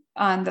mistakes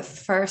on the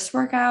first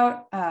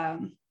workout.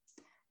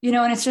 You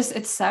know, and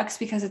it sucks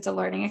because it's a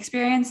learning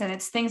experience and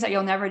it's things that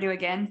you'll never do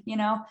again. You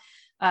know,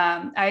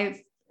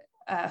 I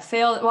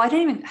failed. Well, I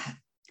didn't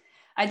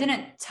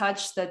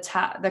touch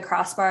the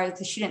crossbar.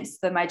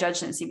 My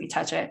judge didn't see me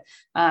touch it.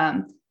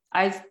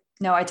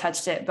 I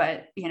touched it,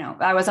 but you know,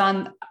 I was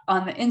on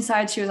the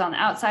inside. She was on the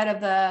outside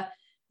of the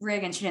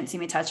rig and she didn't see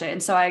me touch it.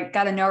 And so I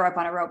got a no rep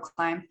on a rope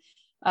climb,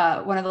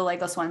 one of the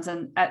legless ones.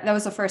 And that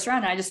was the first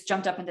round. And I just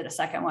jumped up and did a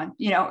second one,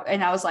 you know,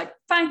 and I was like,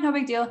 fine, no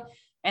big deal.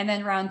 And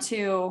then round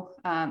 2,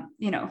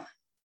 you know,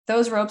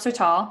 those ropes are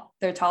tall.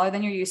 They're taller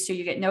than you're used to.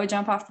 You get no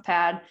jump off the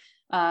pad.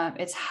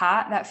 It's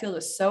hot. That field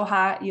is so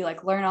hot. You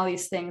like learn all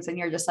these things and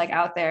you're just like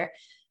out there.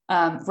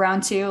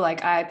 Round 2,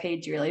 like I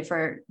paid dearly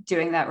for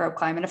doing that rope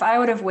climb. And if I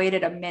would have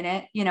waited a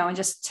minute, you know, and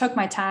just took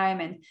my time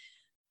and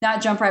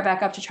not jump right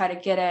back up to try to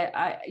get it,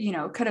 you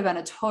know, could have been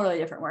a totally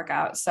different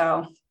workout.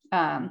 So,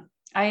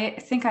 I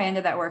think I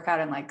ended that workout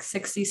in like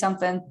 60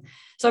 something.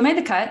 So I made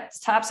the cut.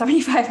 Top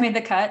 75 made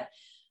the cut.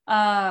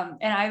 And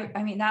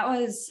I mean, that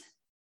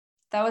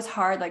was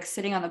hard. Like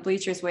sitting on the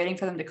bleachers, waiting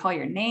for them to call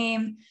your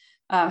name.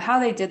 How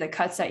they did the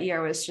cuts that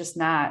year was just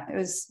it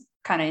was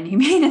kind of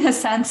inhumane in a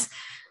sense.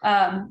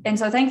 And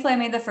so thankfully I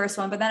made the first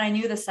one, but then I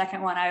knew the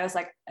second one, I was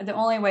like, the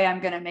only way I'm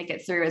going to make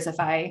it through is if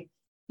I,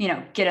 you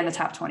know, get in the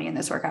top 20 in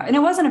this workout. And it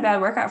wasn't a bad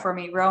workout for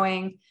me,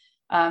 rowing,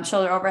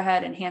 shoulder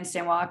overhead and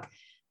handstand walk,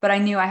 but I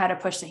knew I had to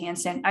push the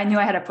handstand. I knew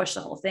I had to push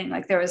the whole thing.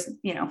 Like there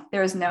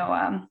was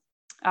no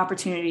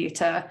opportunity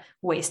to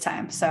waste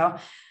time. So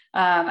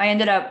I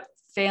ended up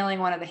failing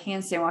one of the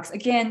handstand walks.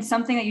 Again,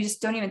 something that you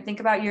just don't even think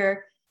about.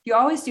 You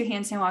always do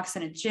handstand walks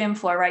in a gym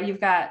floor, right?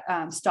 You've got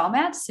stall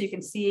mats, so you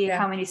can see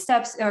how many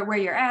steps or where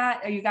you're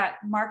at, or you got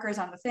markers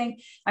on the thing.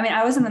 I mean,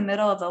 I was in the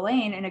middle of the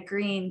lane in a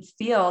green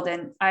field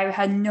and I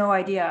had no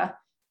idea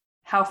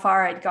how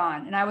far I'd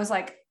gone. And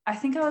I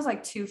think I was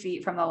like 2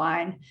 feet from the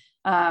line.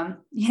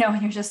 You know,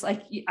 and you're just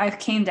like, I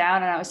came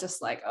down and I was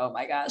just like, oh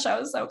my gosh, I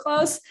was so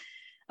close.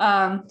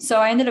 So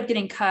I ended up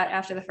getting cut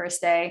after the first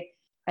day.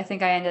 I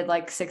think I ended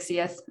like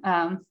 60th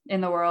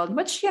in the world,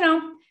 which, you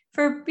know,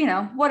 for, you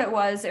know, what it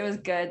was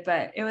good,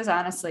 but it was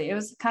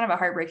kind of a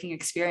heartbreaking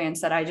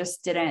experience that I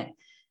just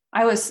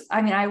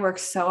I worked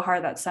so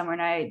hard that summer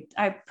and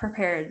I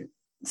prepared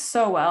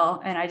so well.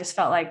 And I just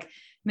felt like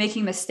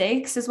making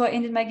mistakes is what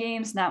ended my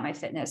games, not my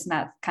fitness. And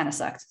that kind of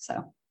sucked.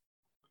 So.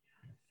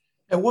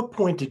 At what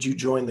point did you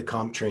join the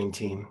comp train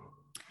team?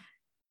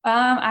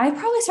 I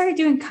probably started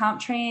doing comp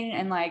train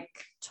in like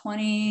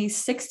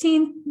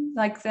 2016,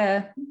 like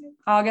the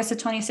August of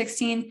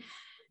 2016.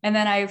 And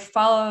then I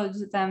followed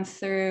them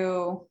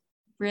through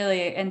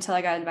really until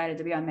I got invited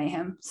to be on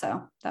Mayhem.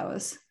 So that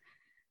was.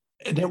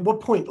 And at what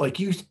point, like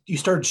you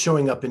started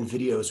showing up in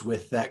videos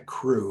with that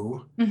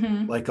crew,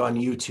 like on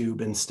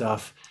YouTube and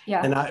stuff.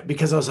 Yeah. And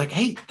because I was like,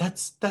 hey,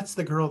 that's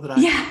the girl that I,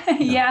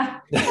 yeah.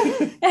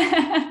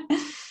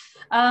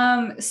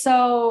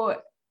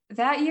 So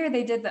that year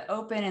they did the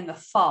open in the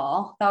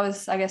fall. That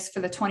was, I guess, for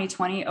the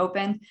 2020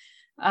 open.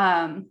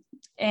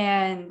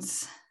 And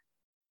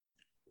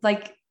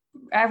like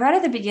right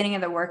at the beginning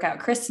of the workout,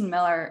 Kristen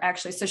Miller,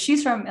 actually, so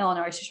she's from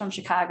Illinois, she's from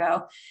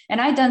Chicago.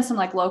 And I'd done some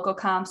like local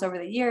comps over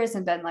the years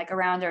and been like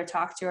around her,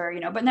 talked to her,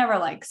 but never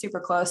like super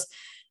close.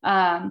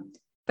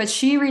 But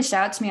she reached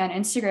out to me on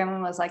Instagram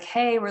and was like,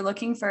 hey, we're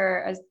looking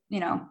for a,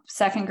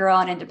 second girl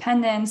on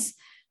Independence.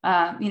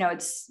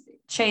 It's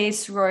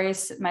Chase,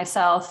 Royce,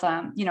 myself,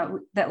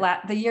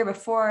 the year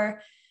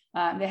before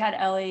they had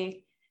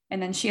Ellie,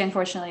 and then she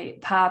unfortunately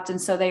popped.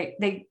 And so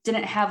they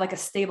didn't have like a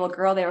stable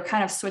girl. They were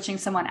kind of switching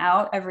someone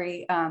out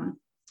every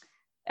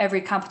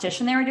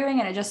competition they were doing.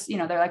 And it just,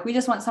 they're like, we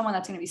just want someone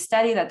that's going to be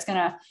steady, that's going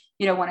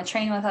to, want to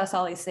train with us,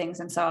 all these things.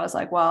 And so I was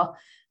like, well,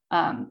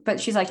 but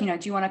she's like, do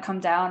you want to come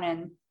down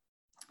and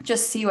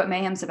just see what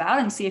Mayhem's about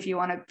and see if you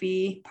want to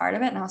be part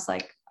of it? And I was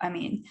like, I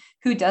mean,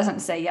 who doesn't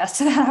say yes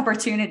to that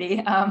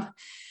opportunity?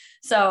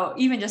 So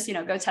even just,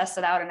 go test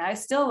it out. And I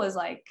still was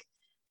like,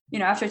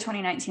 after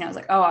 2019, I was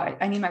like, oh,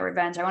 I need my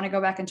revenge. I want to go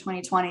back in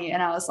 2020.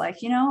 And I was like,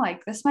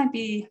 like this might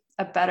be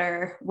a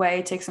better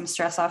way, take some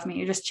stress off me.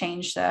 You just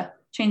change the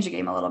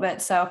game a little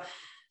bit. So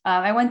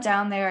I went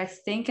down there, I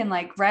think, and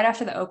like right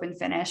after the open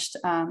finished,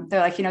 they're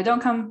like,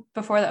 don't come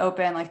before the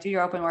open, like do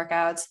your open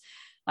workouts.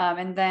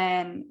 And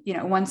then,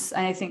 once,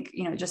 I think,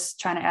 just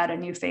trying to add a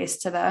new face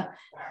to the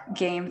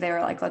game, they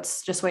were like,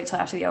 let's just wait till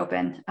after the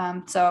open.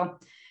 So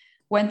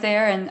went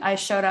there and I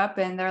showed up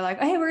and they're like,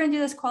 oh, hey, we're going to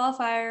do this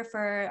qualifier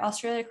for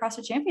Australia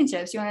CrossFit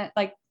Championships. You want to,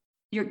 like,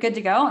 you're good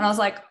to go? And I was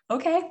like,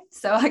 okay,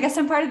 so I guess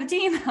I'm part of the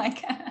team.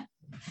 Like,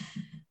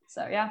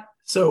 so, yeah.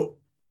 So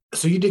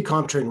you did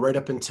comp train right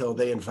up until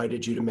they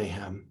invited you to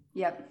Mayhem.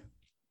 Yep.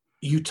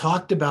 You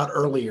talked about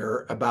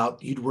earlier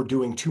about you were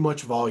doing too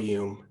much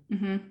volume.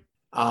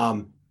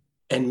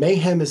 And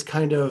Mayhem is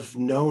kind of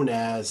known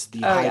as the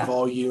high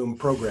volume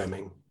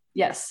programming.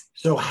 Yes.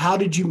 So how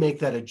did you make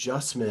that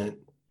adjustment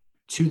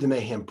to the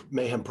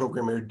Mayhem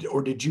program,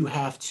 or did you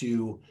have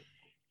to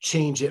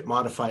change it,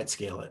 modify it,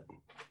 scale it?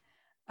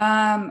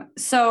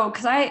 So,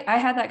 cause I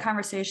had that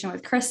conversation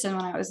with Kristen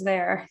when I was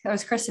there. That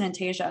was Kristen and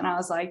Tasia. And I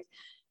was like,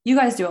 you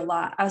guys do a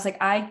lot. I was like,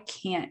 I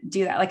can't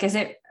do that. Like, is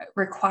it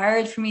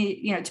required for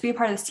me, to be a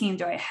part of this team?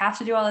 Do I have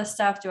to do all this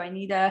stuff? Do I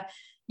need to,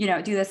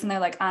 do this? And they're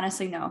like,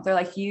 honestly, no. They're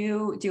like,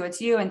 you do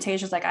what's you. And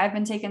Tasia's like, I've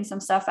been taking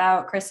some stuff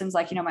out. Kristen's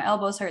like, my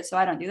elbows hurt, so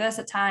I don't do this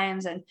at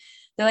times. And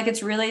they're like,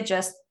 it's really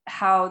just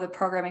how the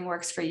programming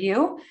works for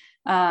you.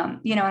 And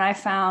I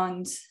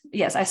found,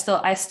 yes, I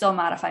still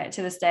modify it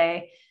to this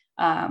day.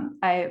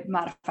 I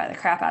modify the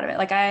crap out of it.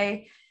 Like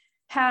I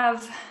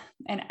have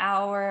an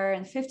hour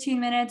and 15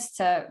 minutes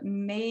to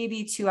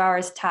maybe 2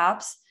 hours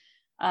tops.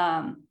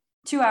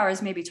 2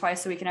 hours, maybe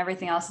twice a week, and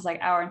everything else is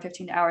like hour and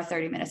 15 to hour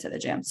 30 minutes at the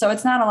gym. So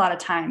it's not a lot of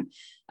time.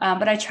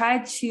 But I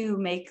tried to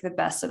make the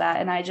best of that.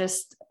 And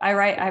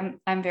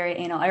I'm very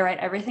anal. I write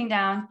everything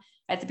down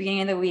at the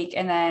beginning of the week.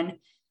 And then,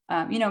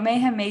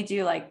 Mayhem may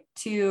do like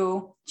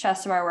 2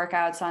 chest to bar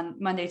workouts on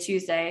Monday,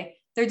 Tuesday.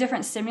 They're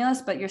different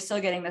stimulus, but you're still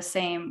getting the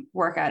same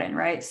workout in,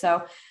 right?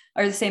 So,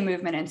 or the same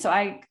movement in. So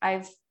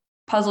I've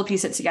puzzle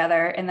piece it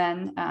together. And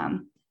then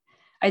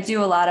I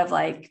do a lot of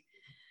like,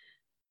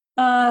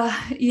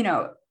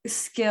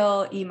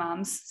 skill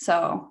EMOMs.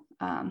 So,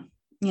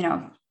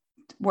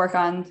 work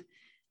on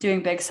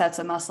doing big sets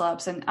of muscle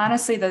ups. And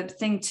honestly, the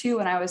thing too,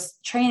 when I was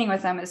training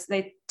with them, is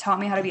they taught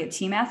me how to be a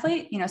team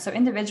athlete. So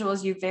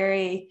individuals,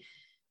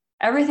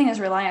 everything is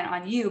reliant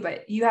on you,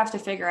 but you have to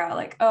figure out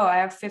like, oh, I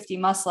have 50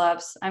 muscle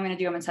ups, I'm going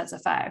to do them in sets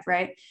of 5.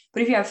 Right.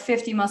 But if you have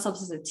 50 muscle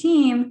ups as a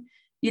team,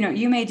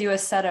 you may do a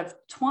set of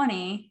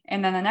 20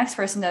 and then the next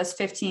person does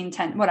 15,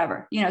 10,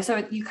 whatever,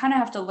 so you kind of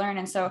have to learn.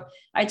 And so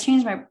I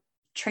changed my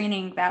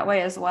training that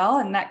way as well.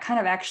 And that kind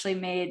of actually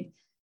made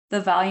the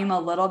volume a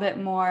little bit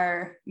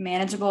more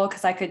manageable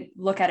because I could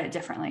look at it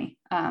differently.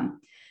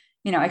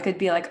 I could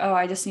be like, oh,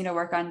 I just need to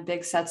work on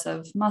big sets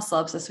of muscle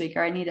ups this week,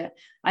 or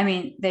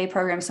they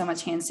program so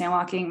much handstand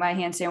walking. My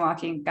handstand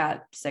walking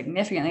got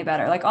significantly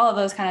better, like all of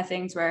those kind of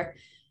things where,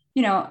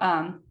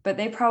 but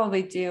they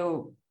probably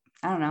do,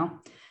 I don't know,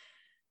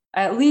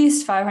 at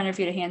least 500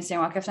 feet of handstand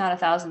walk, if not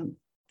 1,000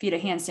 feet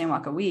of handstand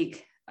walk a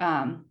week.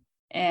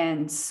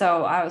 And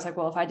so I was like,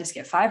 well, if I just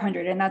get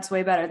 500, and that's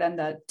way better than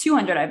the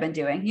 200 I've been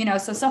doing,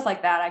 so stuff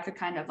like that, I could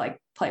kind of like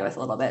play with a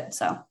little bit.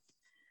 So.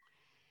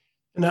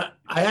 And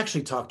I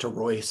actually talked to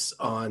Royce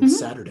on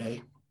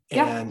Saturday,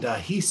 and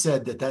he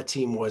said that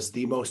team was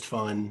the most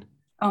fun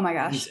oh my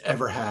gosh he's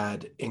ever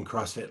had in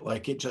CrossFit.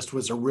 Like it just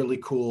was a really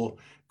cool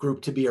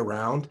group to be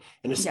around.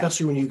 And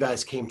especially when you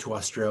guys came to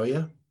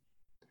Australia.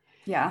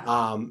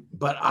 Yeah.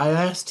 But I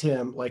asked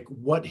him like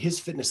what his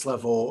fitness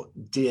level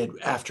did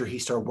after he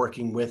started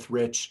working with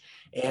Rich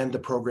and the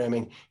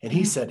programming. And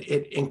he said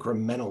it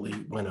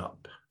incrementally went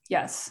up.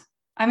 Yes.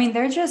 I mean,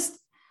 they're just,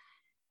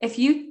 if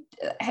you,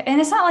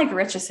 and it's not like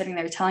Rich is sitting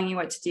there telling you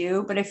what to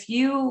do, but if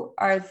you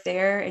are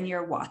there and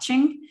you're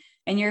watching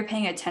and you're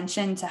paying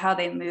attention to how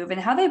they move and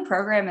how they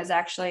program is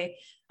actually,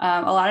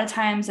 a lot of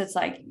times it's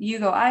like you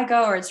go, I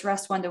go, or it's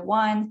rest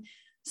 1-to-1.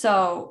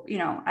 So,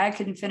 I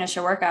couldn't finish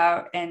a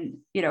workout and,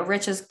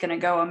 Rich is going to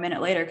go a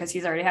minute later because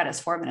he's already had his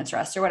 4 minutes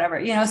rest or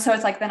whatever, so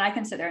it's like, then I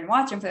can sit there and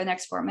watch him for the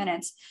next 4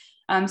 minutes.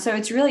 So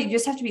it's really, you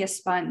just have to be a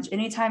sponge.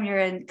 Anytime you're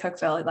in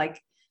Cookeville,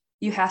 like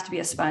you have to be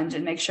a sponge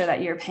and make sure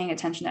that you're paying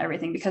attention to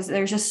everything, because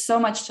there's just so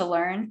much to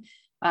learn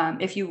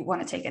if you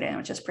want to take it in,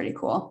 which is pretty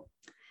cool.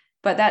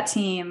 But that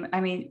team, I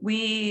mean,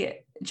 we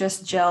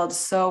just gelled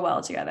so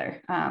well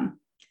together.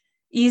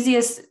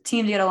 Easiest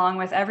team to get along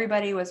with.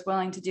 Everybody was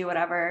willing to do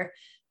whatever.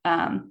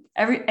 I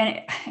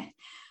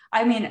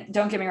mean,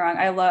 don't get me wrong.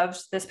 I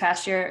loved this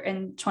past year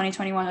in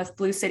 2021 with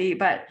Blue City,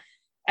 but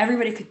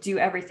everybody could do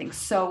everything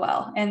so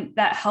well. And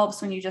that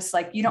helps when you just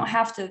like, you don't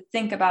have to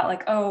think about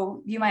like,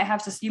 oh, you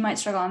might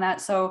struggle on that.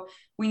 So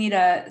we need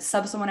to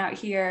sub someone out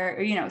here,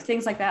 or,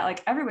 things like that.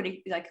 Like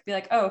everybody like be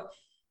like, oh,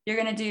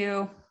 you're going to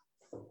do,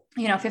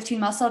 15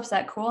 muscle ups.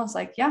 That cool. It's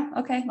like, yeah,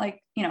 okay.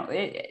 Like,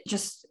 it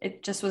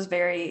just was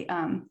very,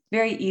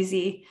 very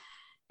easy.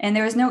 And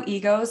there was no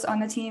egos on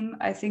the team.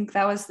 I think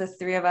that was the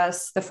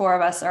 4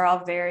 of us are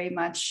all very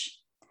much,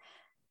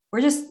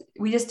 we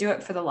just do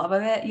it for the love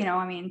of it.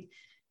 I mean,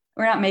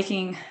 we're not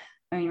making,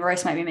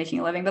 Royce might be making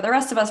a living, but the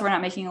rest of us, we're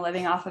not making a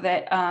living off of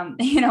it.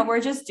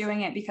 We're just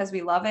doing it because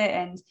we love it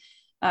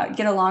and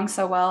get along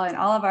so well. And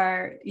all of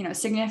our,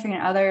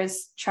 significant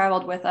others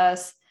traveled with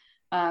us.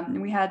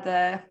 And we had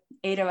the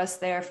 8 of us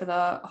there for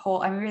the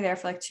whole, we were there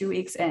for like 2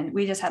 weeks and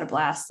we just had a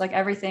blast. Like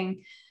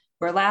everything,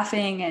 we're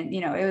laughing and,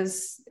 it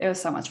was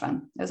so much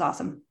fun. It was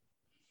awesome.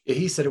 Yeah,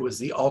 he said it was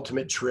the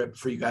ultimate trip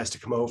for you guys to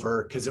come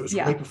over because it was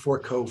right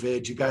before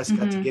COVID. You guys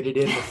got to get it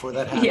in before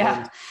that happened.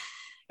 Yeah.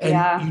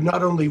 And you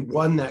not only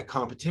won that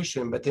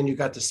competition, but then you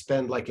got to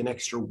spend like an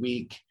extra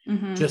week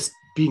just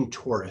being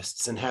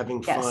tourists and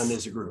having fun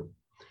as a group.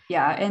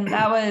 Yeah. And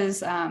that was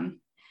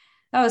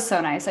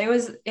so nice. It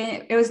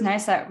was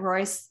nice that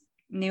Royce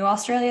knew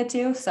Australia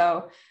too.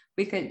 So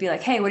we could be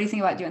like, hey, what do you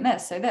think about doing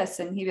this or this?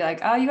 And he'd be like,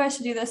 oh, you guys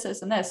should do this,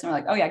 this, and this. And we're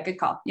like, oh yeah, good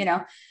call.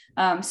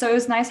 So it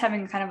was nice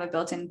having kind of a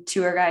built-in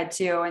tour guide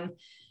too.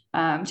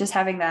 And just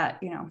having that,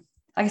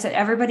 like I said,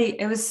 everybody,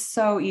 it was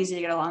so easy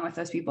to get along with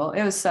those people.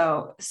 It was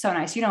so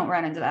nice. You don't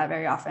run into that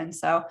very often.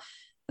 So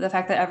the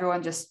fact that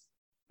everyone just,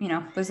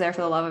 was there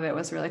for the love of it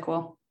was really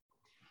cool.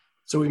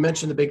 So we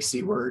mentioned the big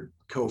C word,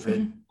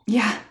 COVID.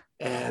 Yeah.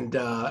 And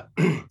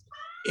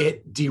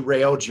it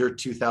derailed your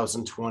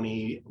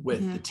 2020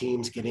 with the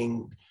teams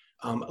getting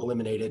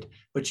eliminated,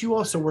 but you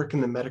also work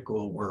in the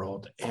medical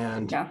world.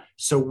 And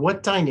so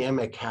what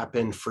dynamic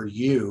happened for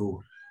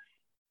you?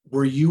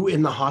 Were you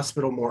in the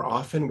hospital more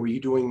often? Were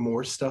you doing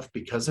more stuff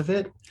because of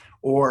it?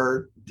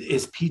 Or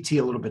is PT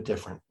a little bit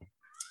different?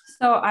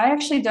 So I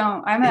actually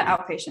don't, I'm an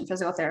outpatient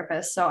physical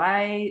therapist. So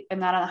I am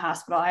not in the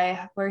hospital.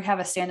 We have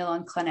a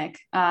standalone clinic.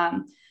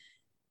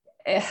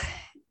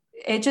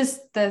 It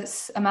just,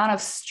 this amount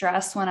of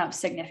stress went up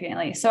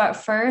significantly. So at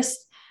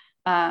first,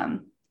 we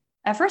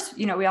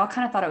all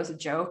kind of thought it was a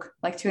joke,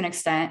 like to an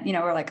extent,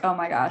 we're like, oh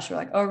my gosh, we're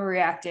like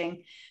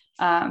overreacting.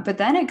 But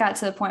then it got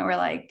to the point where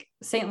like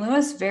St.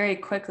 Louis very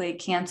quickly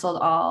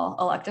canceled all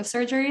elective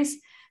surgeries.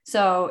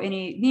 So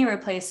any knee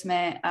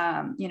replacement,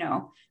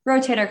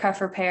 rotator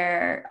cuff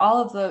repair,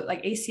 all of the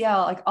like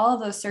ACL, like all of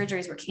those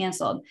surgeries were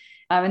canceled.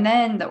 And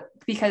then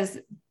because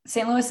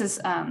St. Louis is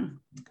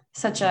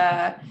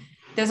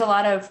there's a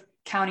lot of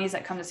counties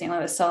that come to St.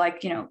 Louis. So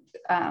like,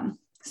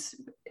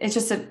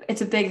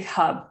 it's a big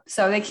hub.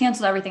 So they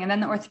canceled everything. And then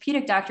the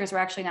orthopedic doctors were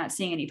actually not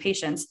seeing any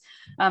patients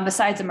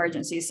besides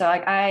emergencies. So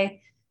like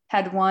I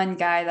had one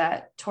guy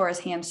that tore his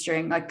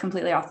hamstring, like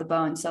completely off the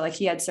bone. So like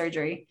he had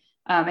surgery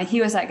and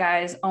he was that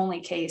guy's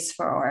only case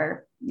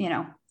for,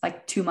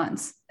 like 2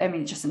 months. I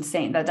mean, just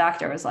insane. The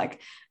doctor was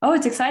like, oh,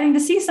 it's exciting to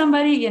see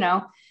somebody,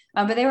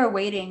 but they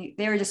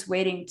were just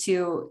waiting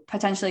to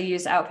potentially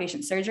use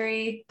outpatient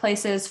surgery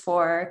places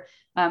for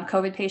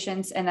COVID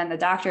patients. And then the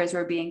doctors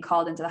were being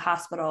called into the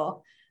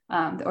hospital,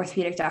 the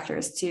orthopedic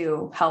doctors,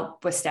 to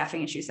help with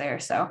staffing issues there.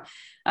 So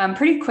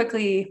pretty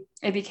quickly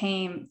it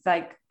became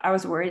like, I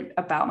was worried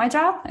about my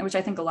job, which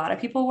I think a lot of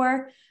people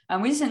were.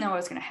 We just didn't know what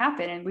was going to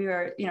happen. And we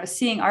were,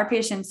 seeing our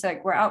patients,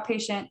 like we're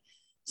outpatient.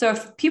 So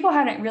if people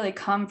hadn't really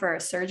come for a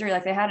surgery,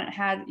 like they hadn't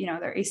had,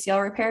 their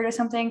ACL repaired or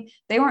something,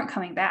 they weren't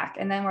coming back.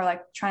 And then we're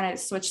like trying to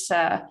switch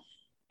to,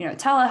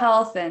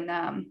 telehealth,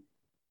 and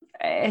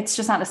it's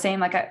just not the same.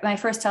 Like my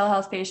first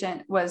telehealth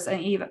patient was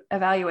an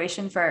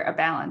evaluation for a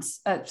balance,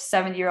 a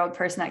 70-year-old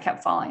person that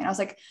kept falling. And I was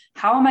like,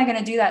 how am I going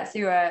to do that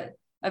through a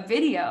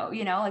video?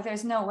 Like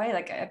there's no way.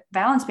 Like a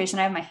balance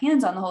patient, I have my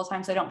hands on the whole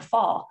time so I don't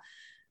fall.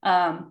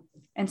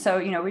 And so,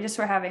 we just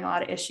were having a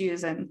lot of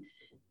issues, and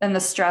then the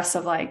stress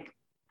of like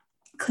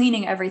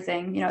cleaning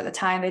everything, at the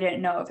time they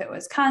didn't know if it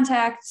was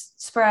contact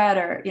spread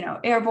or,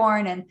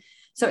 airborne. And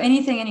so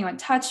anything anyone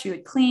touched, we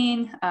would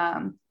clean.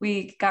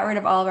 We got rid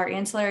of all of our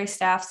ancillary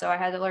staff. So I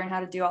had to learn how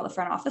to do all the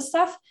front office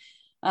stuff.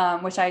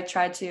 which I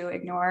tried to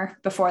ignore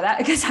before that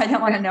because I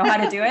didn't want to know how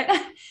to do it.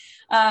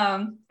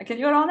 I can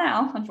do it all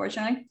now,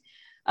 unfortunately.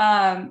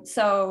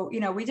 So, you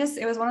know,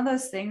 it was one of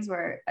those things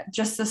where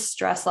just the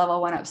stress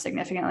level went up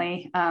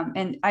significantly.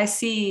 And I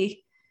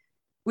see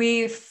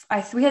we have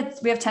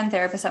 10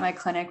 therapists at my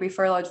clinic. We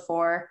furloughed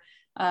 4.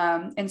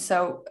 And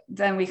so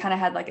then we kind of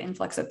had like an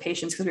influx of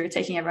patients because we were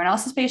taking everyone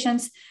else's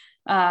patients.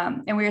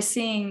 And we were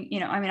seeing, you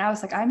know, I mean, I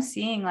was like, I'm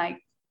seeing like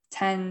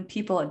 10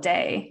 people a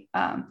day.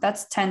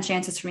 That's 10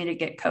 chances for me to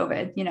get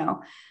COVID, you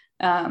know?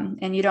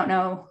 And you don't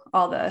know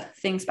all the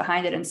things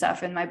behind it and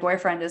stuff. And my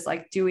boyfriend is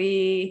like, do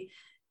we,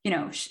 you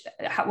know,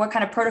 what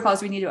kind of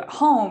protocols we need to do at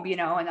home, you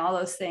know, and all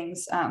those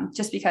things.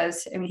 Just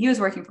because, I mean, he was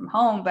working from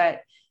home,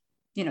 but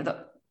you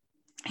know,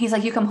 he's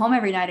like, you come home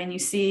every night and you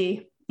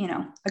see, you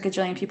know, a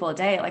gajillion people a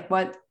day, like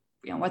what,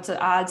 you know, what's the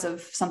odds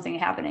of something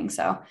happening?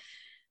 So,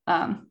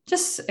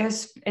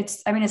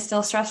 it's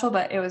still stressful,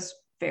 but it was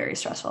very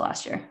stressful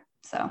last year.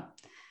 So.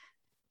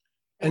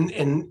 And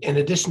in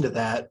addition to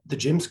that, the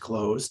gym's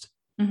closed.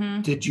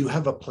 Mm-hmm. Did you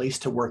have a place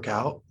to work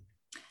out?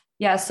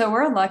 Yeah. So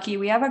we're lucky.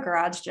 We have a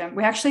garage gym.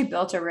 We actually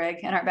built a rig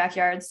in our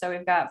backyard. So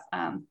we've got,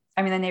 the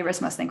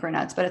neighbors must think we're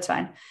nuts, but it's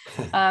fine.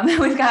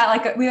 We've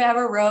got we have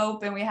a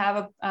rope and we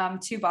have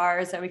 2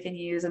 bars that we can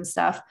use and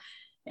stuff.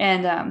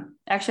 And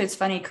actually it's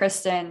funny,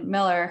 Kristen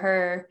Miller,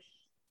 her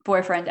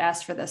boyfriend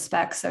asked for the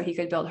specs so he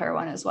could build her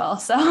one as well.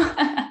 So,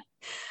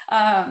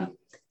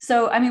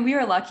 we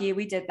were lucky.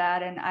 We did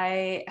that. And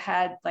I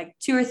had like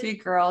 2 or 3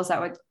 girls that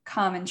would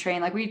come and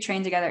train. Like we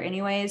trained together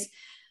anyways.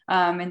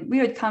 And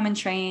we would come and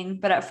train.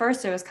 But at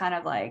first it was kind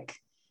of like,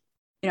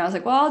 you know, I was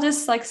like, well, I'll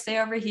just like stay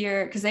over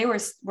here because they were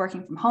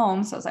working from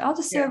home. So I was like, I'll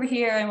just stay over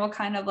here and we'll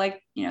kind of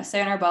like, you know,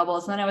 stay in our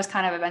bubbles. And then it was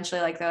kind of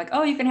eventually like, they're like,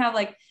 oh, you can have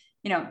like,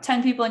 you know,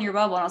 10 people in your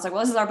bubble. And I was like,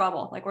 well, this is our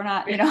bubble. Like we're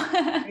not, you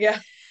know. Yeah.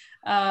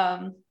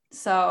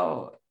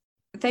 So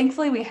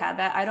thankfully we had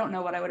that. I don't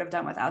know what I would have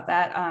done without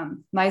that.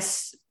 My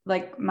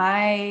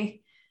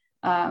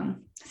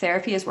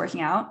therapy is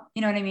working out.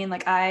 You know what I mean?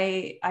 Like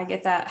I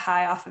get that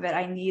high off of it.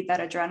 I need that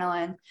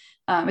adrenaline.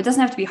 It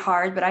doesn't have to be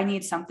hard, but I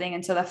need something.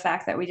 And so the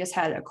fact that we just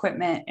had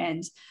equipment,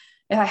 and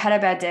if I had a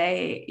bad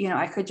day, you know,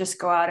 I could just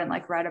go out and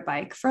like ride a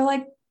bike for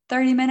like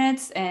 30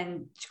 minutes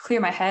and clear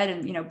my head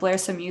and, you know, blare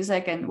some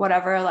music and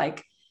whatever.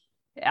 Like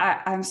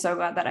I'm so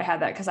glad that I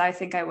had that, because I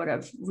think I would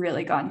have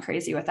really gone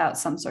crazy without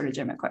some sort of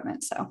gym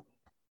equipment. So.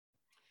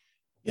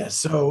 Yeah.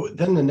 So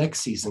then the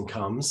next season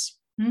comes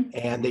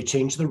and they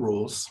change the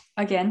rules.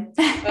 Again.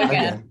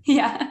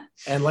 Yeah.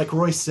 And like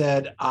Roy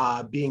said,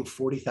 being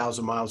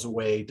 40,000 miles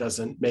away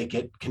doesn't make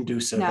it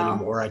conducive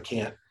anymore. I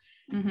can't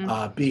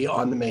be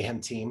on the Mayhem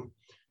team.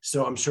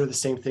 So I'm sure the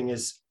same thing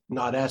is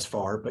not as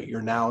far, but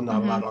you're now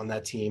not allowed on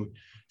that team.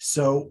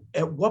 So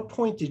at what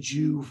point did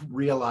you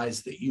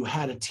realize that you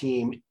had a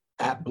team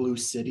at Blue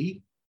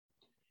City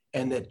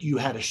and that you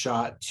had a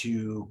shot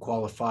to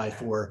qualify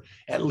for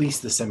at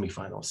least the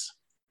semifinals?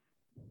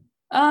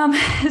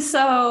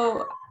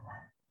 So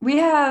we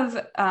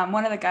have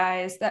one of the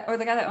guys the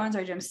guy that owns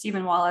our gym,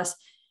 Stephen Wallace.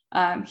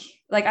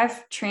 Like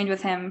I've trained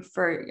with him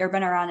or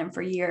been around him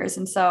for years.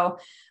 And so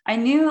I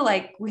knew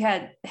like we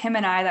had him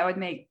and I that would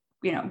make,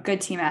 you know,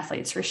 good team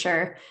athletes for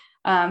sure.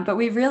 But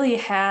we really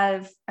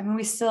have,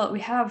 we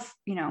have,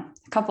 you know,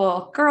 a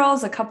couple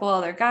girls, a couple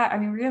other guys.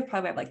 We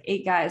probably have like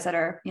 8 guys that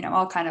are, you know,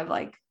 all kind of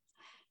like,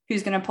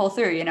 who's going to pull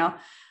through, you know?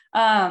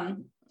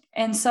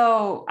 And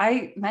so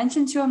I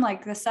mentioned to him,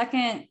 like the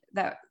second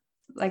that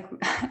like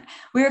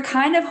we were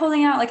kind of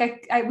holding out,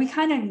 like we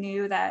kind of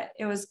knew that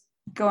it was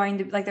going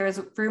to, like, there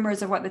was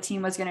rumors of what the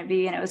team was going to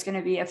be and it was going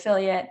to be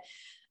affiliate.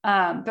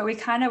 But we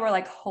kind of were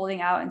like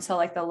holding out until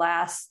they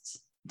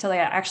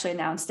actually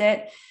announced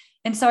it.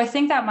 And so I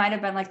think that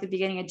might've been like the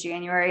beginning of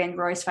January, and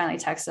Royce finally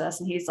texted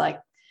us and he's like,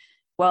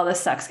 well, this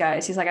sucks,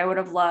 guys. He's like, I would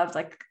have loved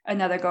like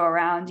another go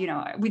around, you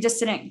know, we just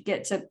didn't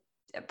get to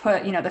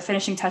put, you know, the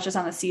finishing touches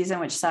on the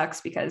season, which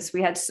sucks because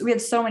we had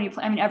so many,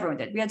 everyone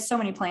did. We had so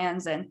many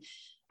plans, and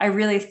I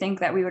really think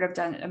that we would have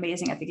done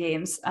amazing at the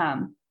games.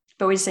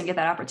 But we just didn't get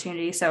that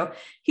opportunity. So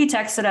he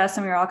texted us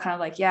and we were all kind of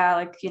like, yeah,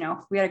 like, you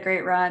know, we had a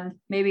great run.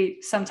 Maybe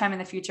sometime in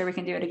the future we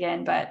can do it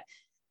again, but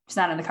it's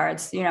not in the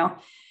cards, you know?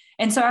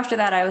 And so after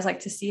that, I was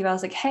like to Steve, I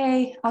was like,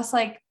 hey,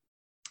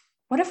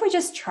 what if we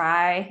just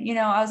try? You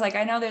know, I was like,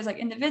 I know there's like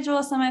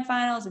individual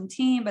semifinals and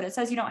team, but it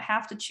says you don't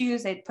have to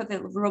choose. They put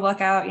the rule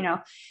book out, you know,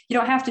 you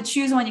don't have to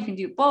choose one, you can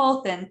do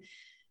both. And,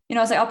 you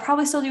know, I was like, I'll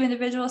probably still do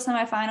individual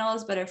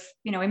semifinals, but if,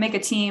 you know, we make a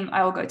team,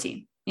 I will go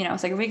team. You know,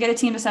 it's like if we get a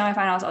team to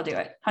semifinals, I'll do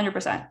it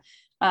 100%.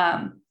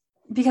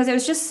 Because it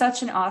was just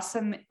such an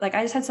awesome, like,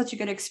 I just had such a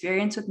good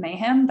experience with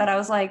Mayhem that I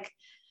was like,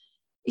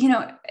 you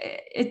know,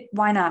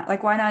 why not?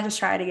 Like, why not just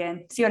try it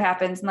again, see what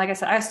happens? And like I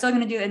said, I was still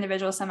going to do the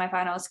individual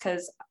semifinals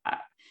because,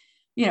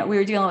 you know, we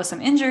were dealing with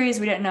some injuries.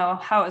 We didn't know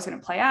how it was going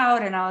to play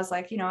out. And I was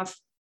like, you know, if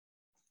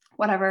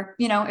whatever,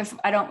 you know, if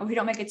we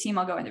don't make a team,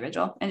 I'll go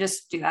individual and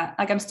just do that.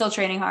 Like, I'm still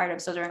training hard. I'm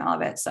still doing all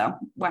of it. So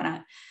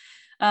why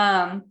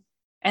not?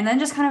 And then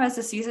just kind of as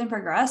the season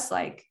progressed,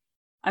 like,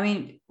 I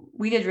mean,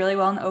 we did really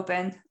well in the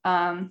open.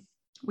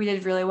 We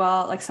did really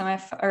well, like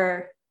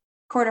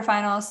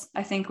quarterfinals,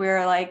 I think we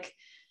were like,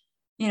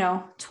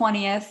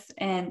 20th.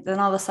 And then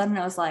all of a sudden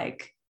it was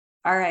like,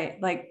 all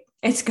right, like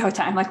it's go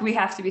time. Like we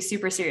have to be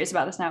super serious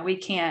about this now. We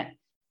can't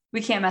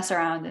mess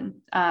around.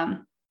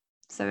 And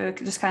so it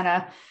just kind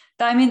of,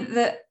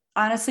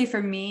 honestly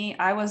for me,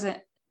 I was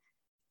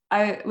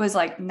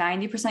like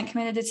 90%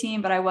 committed to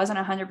team, but I wasn't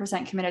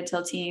 100% committed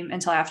to team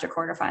until after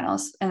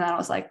quarterfinals. And then I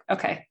was like,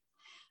 okay.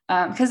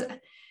 Cause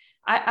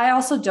I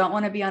also don't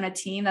want to be on a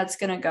team that's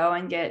going to go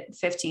and get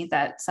 15th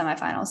at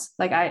semifinals.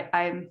 Like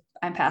I'm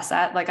past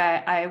that. Like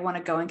I want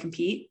to go and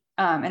compete.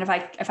 And if I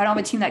don't have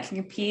a team that can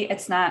compete,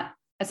 it's not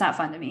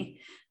fun to me.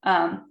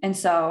 And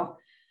so,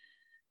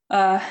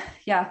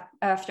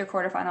 after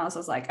quarterfinals, I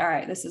was like, all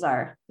right, this is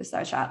our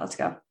shot. Let's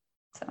go.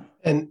 So,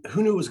 and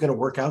who knew it was going to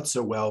work out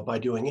so well by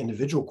doing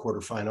individual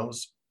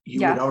quarterfinals?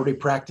 You had already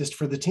practiced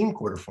for the team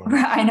quarterfinals.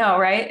 I know,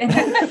 right?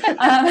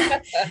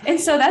 And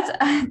so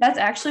that's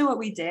actually what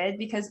we did,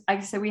 because like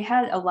I said, we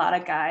had a lot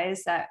of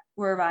guys that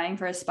were vying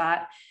for a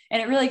spot,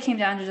 and it really came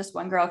down to just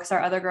one girl, because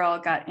our other girl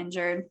got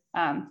injured.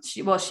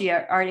 She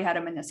already had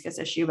a meniscus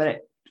issue, but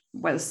it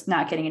was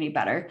not getting any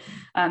better.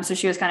 So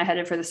she was kind of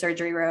headed for the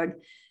surgery road.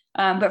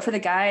 But for the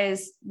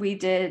guys, they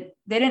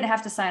didn't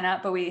have to sign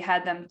up, but we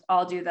had them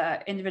all do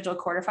the individual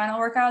quarterfinal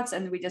workouts,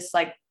 and we just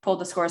like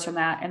pulled the scores from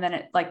that. And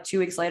then 2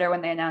 weeks later,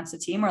 when they announced the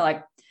team, we're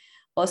like,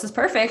 well, this is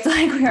perfect.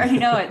 Like we already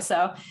know it.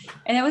 So,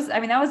 and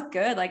that was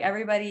good. Like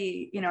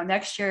everybody,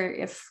 next year,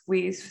 if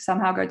we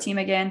somehow go team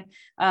again,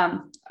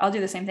 I'll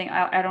do the same thing.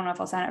 I don't know if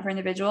I'll sign up for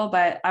individual,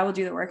 but I will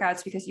do the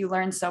workouts, because you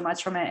learn so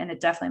much from it. And it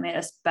definitely made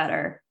us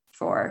better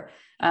for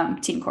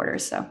team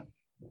quarters.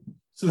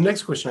 So the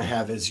next question I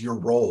have is your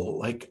role.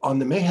 Like on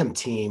the Mayhem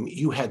team,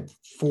 you had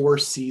 4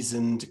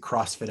 seasoned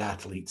CrossFit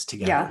athletes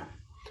together. Yeah.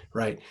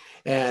 Right.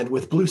 And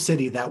with Blue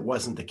City, that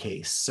wasn't the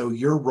case. So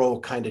your role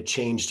kind of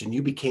changed and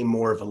you became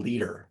more of a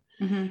leader.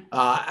 Mm-hmm.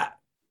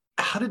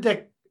 How did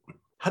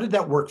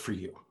that work for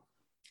you?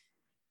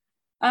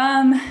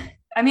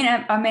 At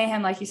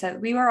Mayhem, like you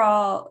said, we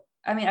were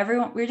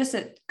we were just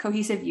a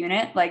cohesive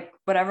unit. Like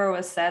whatever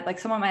was said, like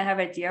someone might have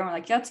an idea and we're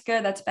like, that's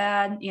good, that's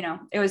bad.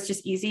 It was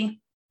just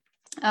easy.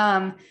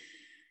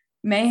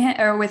 Mayhem,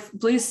 or with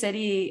Blue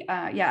City,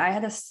 I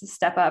had to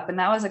step up, and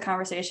that was a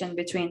conversation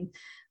between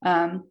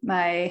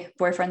my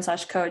boyfriend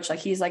 / coach. Like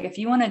he's like, if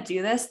you want to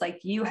do this, like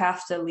you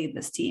have to lead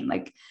this team.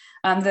 Like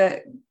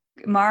the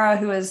Mara,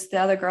 who was the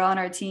other girl on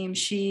our team,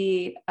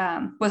 she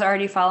was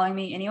already following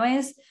me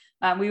anyways.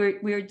 We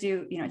would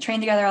do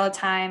train together all the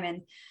time,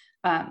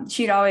 and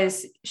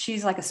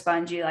she's like a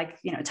sponge. Like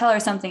tell her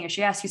something, or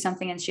she asks you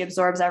something, and she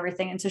absorbs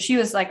everything. And so she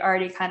was like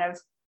already kind of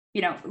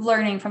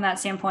learning from that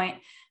standpoint.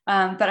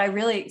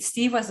 But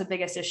Steve was the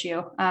biggest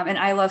issue. And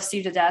I love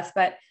Steve to death,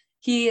 but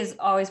he has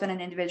always been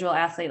an individual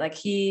athlete. Like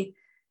he,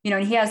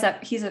 and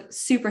he's a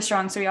super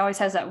strong. So he always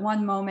has that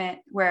one moment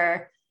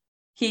where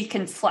he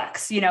can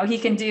flex, he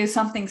can do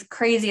something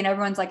crazy and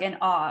everyone's like in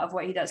awe of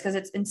what he does, because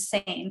it's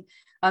insane.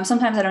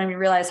 Sometimes I don't even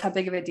realize how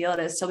big of a deal it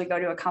is till we go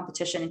to a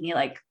competition and he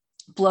like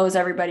blows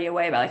everybody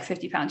away by like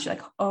 50 pounds. You're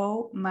like,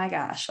 oh my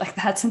gosh, like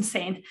that's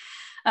insane.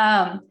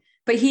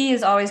 But he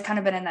has always kind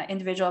of been in that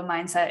individual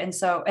mindset.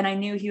 And I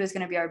knew he was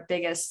going to be our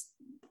biggest,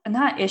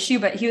 not issue,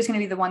 but he was going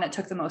to be the one that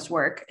took the most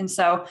work. And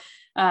so,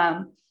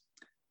 I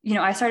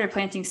started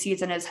planting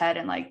seeds in his head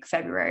in like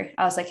February.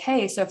 I was like,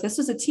 hey, so if this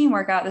was a team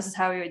workout, this is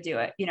how we would do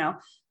it.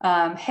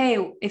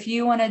 Hey, if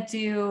you want to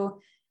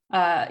do,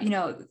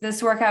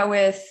 this workout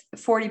with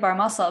 40 bar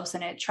muscle ups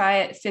in it, try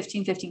it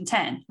 15, 15,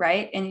 10,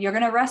 right? And you're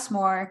going to rest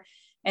more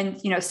and,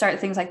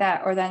 start things like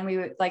that. Or then we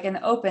would like in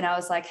the open, I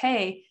was like,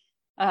 hey,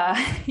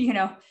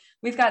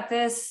 we've got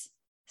this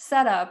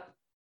setup,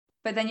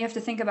 but then you have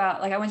to think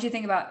about, like, I want you to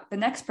think about the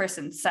next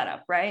person's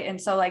setup. Right.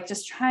 And so like,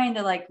 just trying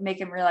to like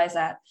make him realize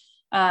that,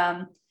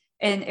 and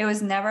it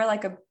was never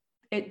like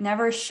it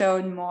never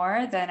showed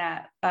more than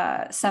at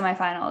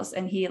semifinals.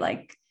 And he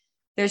like,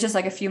 there's just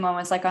like a few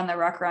moments, like on the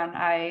ruck run,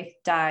 I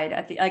died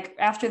at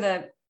after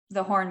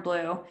the horn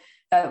blew,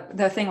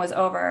 the thing was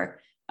over.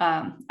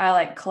 I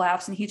like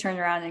collapsed and he turned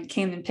around and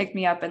came and picked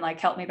me up and like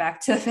helped me back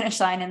to the finish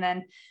line. And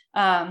then,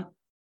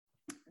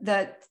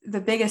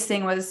 the biggest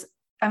thing was,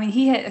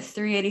 he hit a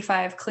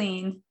 385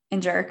 clean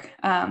and jerk,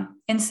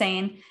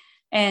 insane,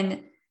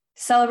 and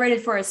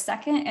celebrated for a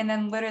second. And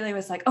then literally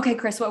was like, okay,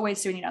 Chris, what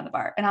weights do we need on the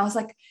bar? And I was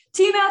like,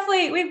 team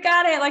athlete, we've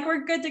got it. Like,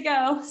 we're good to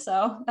go.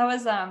 So that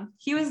was, I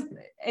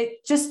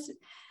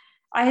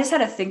just had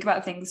to think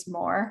about things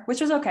more,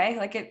 which was okay.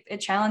 Like it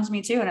challenged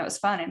me too. And it was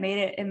fun. It made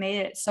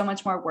it so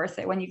much more worth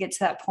it when you get to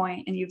that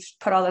point and you've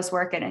put all this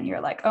work in and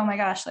you're like, oh my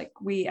gosh, like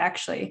we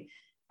actually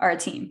are a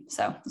team.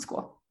 So it's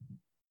cool.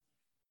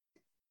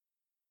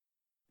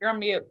 You're on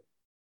mute.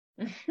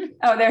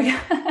 Oh, there you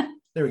go.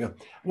 There we go.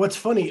 What's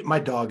funny, my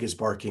dog is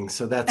barking,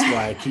 so that's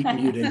why I keep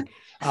muting.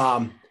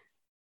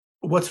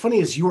 What's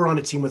funny is you were on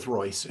a team with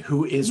Royce,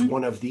 who is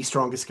one of the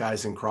strongest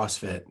guys in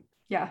CrossFit.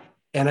 Yeah.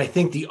 And I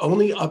think the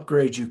only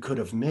upgrade you could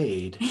have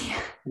made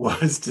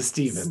was to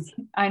Steven.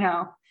 I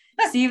know.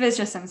 Steve is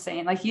just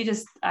insane. Like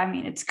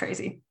it's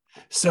crazy.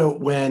 So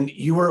when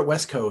you were at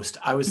West Coast,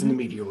 I was in the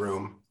media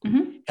room.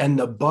 And And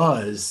the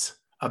buzz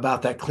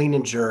about that clean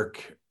and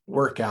jerk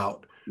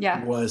workout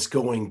was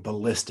going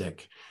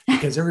ballistic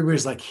because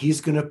everybody's like,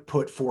 he's going to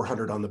put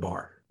 400 on the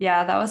bar.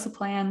 Yeah, that was the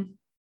plan.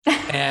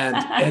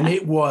 And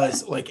it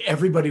was like,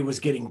 everybody was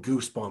getting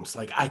goosebumps.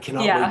 Like, I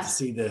cannot wait to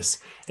see this.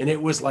 And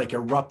it was like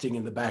erupting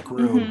in the back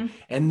room.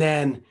 And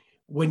then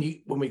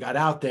when we got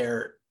out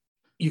there,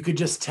 you could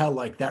just tell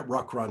like that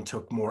ruck run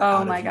took more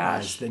out of you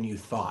guys than you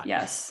thought.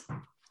 Yes,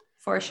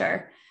 for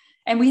sure.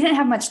 And we didn't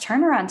have much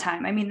turnaround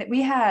time. I mean,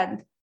 we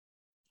had,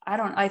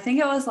 I think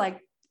it was like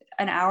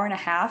an hour and a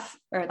half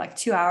or like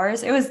 2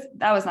 hours.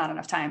 That was not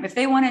enough time. If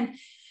they wanted,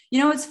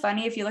 it's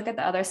funny. If you look at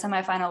the other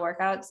semifinal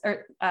workouts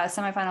or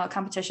semifinal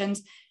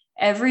competitions,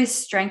 every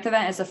strength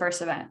event is the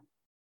first event.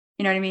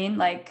 You know what I mean?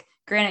 Like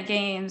Granite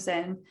Games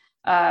and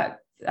the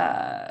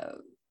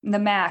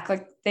MAC,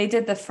 like they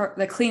did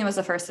the clean was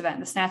the first event.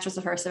 The snatch was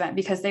the first event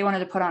because they wanted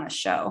to put on a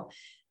show.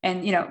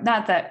 And,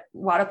 not that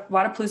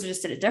Wodapalooza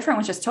just did it different,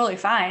 which is totally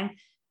fine,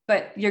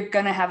 but you're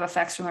going to have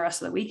effects from the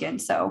rest of the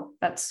weekend. So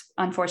that's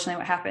unfortunately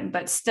what happened,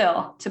 but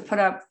still to put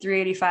up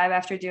 385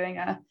 after doing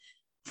a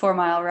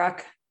 4-mile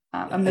ruck,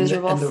 a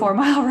miserable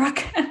 4-mile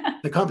ruck.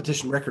 The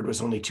competition record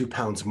was only 2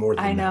 pounds more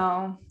than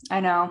that. I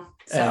know.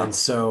 And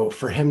so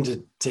for him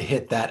to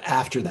hit that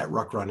after that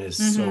ruck run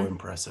is so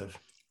impressive.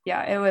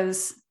 Yeah, it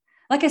was,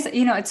 like I said,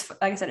 it's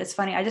like I said, it's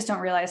funny. I just don't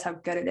realize how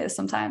good it is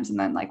sometimes. And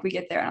then like we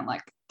get there and I'm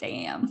like,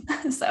 damn.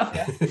 So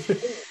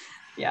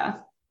yeah.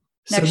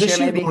 So this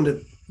year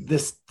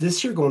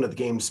going to the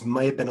games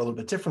might have been a little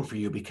bit different for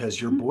you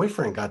because your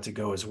boyfriend got to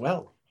go as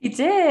well. He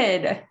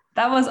did.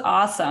 That was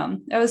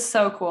awesome. It was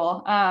so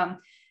cool.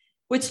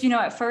 Which,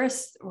 at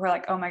first we're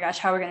like, oh my gosh,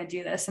 how are we going to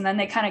do this? And then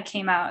they kind of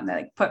came out and they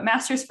like put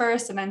masters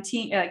first and then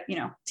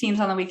teams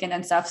on the weekend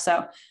and stuff.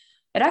 So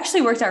it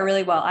actually worked out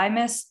really well. I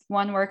missed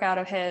one workout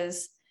of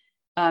his,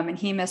 and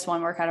he missed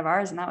one workout of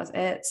ours, and that was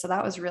it. So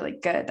that was really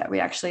good that we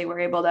actually were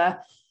able to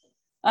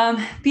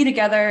be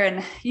together.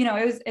 And,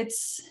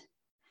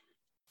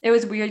 it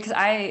was weird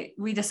because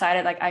we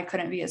decided like I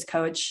couldn't be his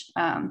coach.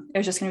 It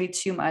was just going to be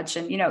too much.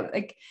 And,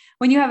 like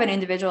when you have an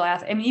individual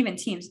athlete, I mean, even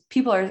teams,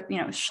 people are,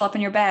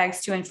 schlepping your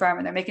bags to and from,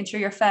 and they're making sure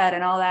you're fed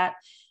and all that.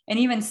 And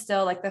even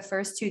still, like the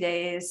first 2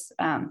 days,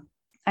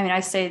 I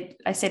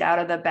stayed out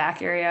of the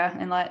back area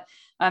and let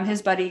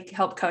his buddy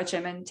help coach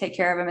him and take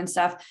care of him and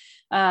stuff.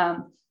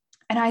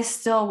 And I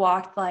still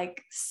walked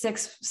like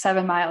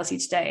 6-7 miles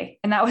each day.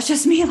 And that was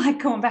just me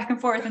like going back and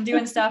forth and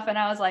doing stuff. And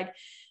I was like,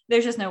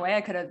 there's just no way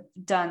I could have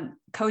done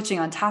coaching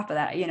on top of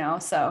that,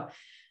 So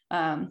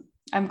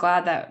I'm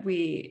glad that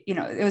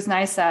it was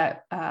nice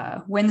that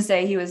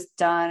Wednesday he was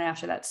done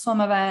after that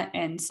swim event.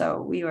 And so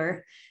we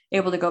were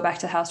able to go back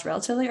to the house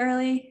relatively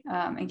early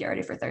and get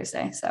ready for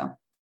Thursday.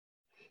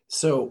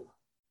 So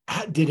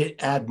did it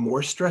add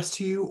more stress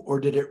to you,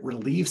 or did it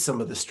relieve some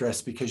of the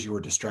stress because you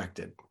were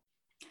distracted?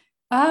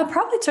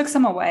 Probably took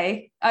some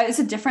away. It's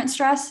a different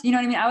stress. You know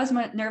what I mean? I was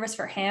nervous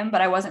for him,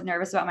 but I wasn't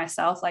nervous about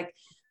myself. Like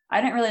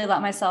I didn't really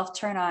let myself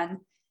turn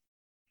on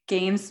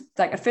games,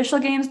 like official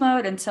games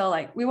mode until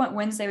like we went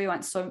Wednesday, we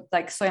went swim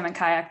and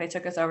kayak. They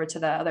took us over to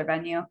the other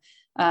venue.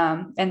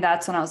 And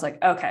that's when I was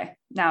like, okay,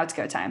 now it's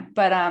go time.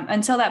 But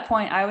until that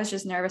point, I was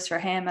just nervous for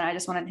him and I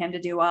just wanted him to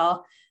do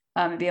well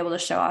and be able to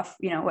show off,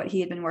 what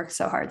he had been working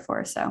so hard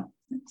for. So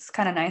it's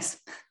kind of nice.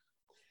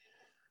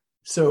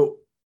 So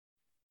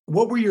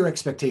what were your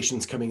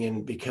expectations coming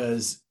in?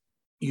 Because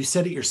you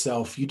said it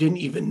yourself, you didn't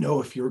even know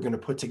if you were going to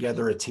put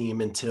together a team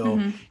until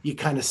you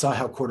kind of saw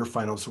how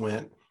quarterfinals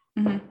went.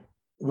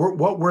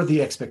 What were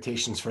the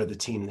expectations for the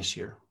team this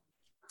year?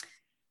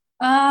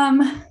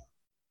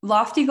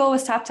 Lofty goal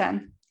was top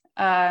 10.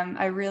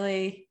 I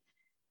really,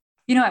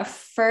 at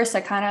first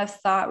I kind of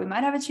thought we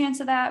might have a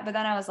chance of that, but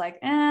then I was like,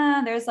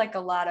 there's like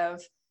a lot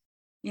of,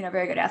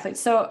 very good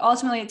athletes. So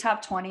ultimately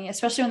top 20,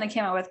 especially when they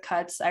came out with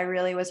cuts, I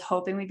really was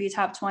hoping we'd be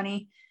top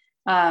 20.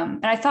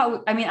 And I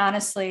thought,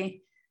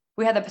 honestly,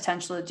 we had the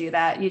potential to do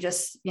that. You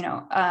just,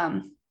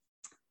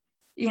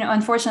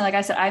 unfortunately, like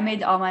I said, I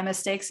made all my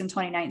mistakes in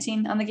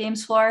 2019 on the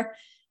games floor,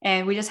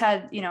 and we just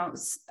had,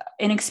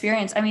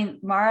 inexperienced. I mean,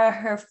 Mara,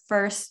 her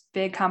first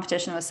big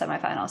competition was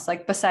semifinals.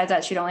 Like besides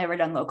that, she'd only ever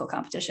done local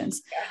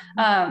competitions.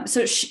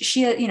 So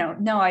she had,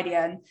 no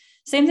idea. And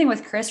same thing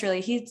with Chris,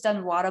 really. He's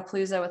done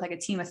Wodapalooza with like a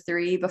team of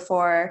 3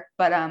 before,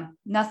 but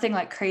nothing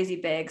like crazy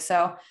big.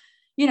 So,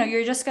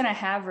 you're just going to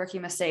have rookie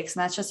mistakes,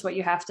 and that's just what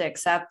you have to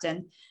accept.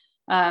 And,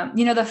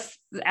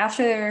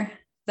 after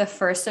the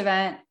first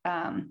event,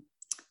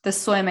 the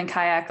swim and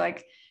kayak,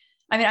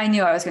 I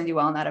knew I was going to do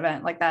well in that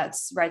event. Like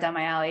that's right down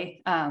my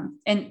alley.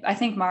 And I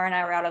think Mara and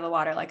I were out of the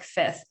water like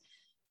 5th.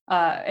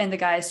 And the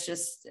guys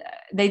just,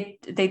 they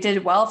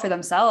did well for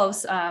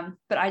themselves.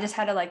 But I just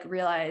had to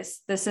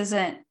realize this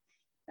isn't,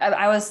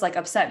 I was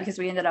upset because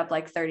we ended up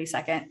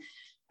 32nd.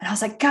 And I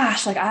was like,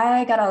 gosh,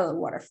 I got out of the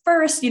water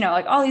first,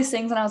 all these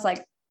things. And I was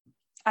like,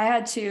 I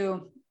had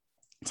to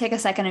take a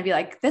second and be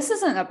like, this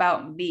isn't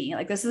about me.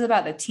 This is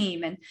about the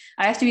team. And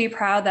I have to be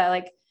proud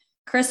that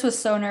Chris was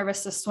so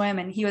nervous to swim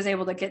and he was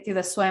able to get through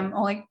the swim,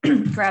 only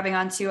grabbing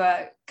onto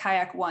a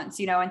kayak once,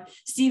 and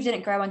Steve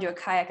didn't grab onto a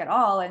kayak at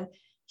all. And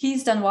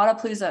he's done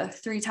Wadapalooza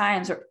 3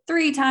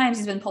 times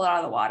he's been pulled out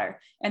of the water.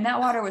 And that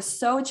water was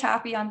so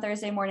choppy on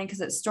Thursday morning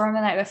because it stormed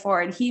the night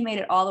before, and he made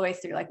it all the way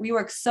through. Like, we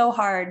worked so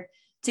hard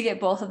to get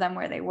both of them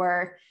where they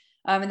were.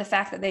 And the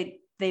fact that they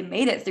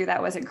made it through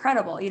that was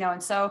incredible,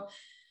 and so,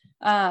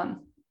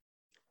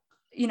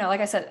 like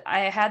I said,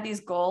 I had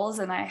these goals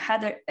and I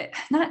had to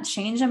not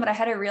change them, but I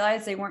had to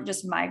realize they weren't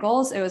just my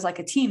goals. It was like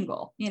a team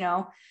goal,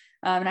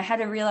 and I had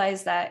to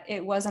realize that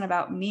it wasn't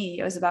about me.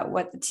 It was about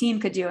what the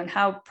team could do and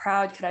how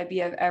proud could I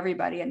be of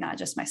everybody and not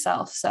just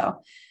myself.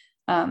 So,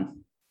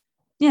 I'm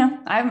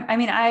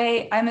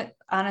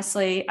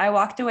honestly, I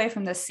walked away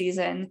from this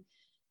season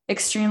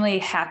extremely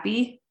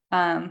happy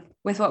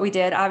with what we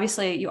did.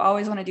 Obviously, you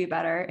always want to do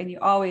better, and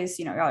you're always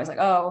like,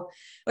 oh,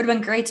 it would have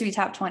been great to be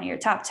top 20 or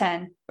top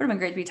 10. It would have been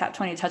great to be top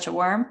 20 to touch a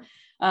worm.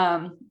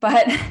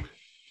 But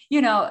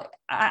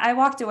I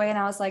walked away and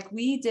I was like,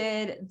 we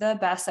did the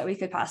best that we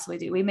could possibly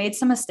do. We made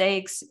some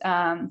mistakes,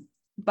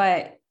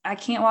 but I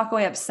can't walk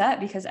away upset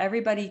because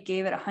everybody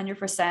gave it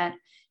 100%.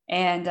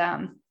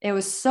 And it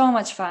was so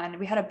much fun.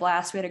 We had a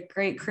blast. We had a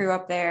great crew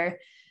up there.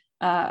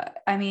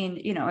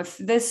 If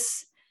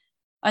this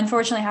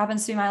unfortunately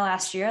happens to be my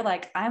last year,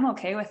 like, I'm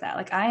okay with that.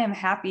 Like, I am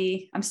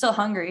happy. I'm still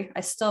hungry.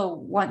 I still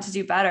want to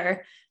do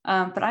better.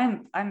 But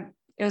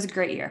it was a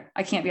great year.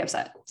 I can't be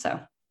upset. So.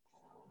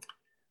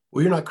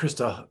 Well, you're not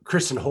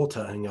Kristen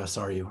Holta-ing us,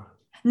 are you?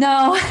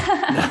 No,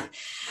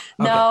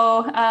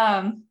 No.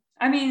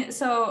 no.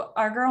 So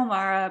our girl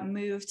Mara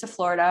moved to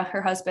Florida.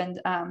 Her husband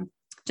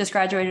just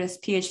graduated his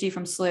PhD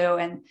from SLU,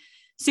 and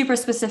super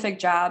specific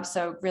job.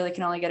 So really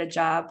can only get a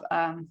job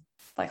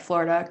like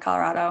Florida,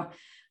 Colorado.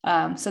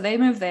 So they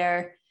moved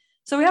there.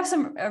 So we have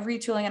some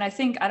retooling, and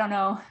I don't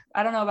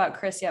know about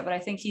Chris yet, but I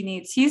think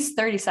he's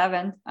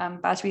 37,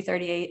 about to be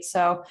 38.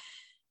 So,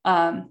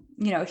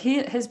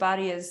 his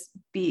body is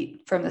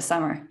beat from the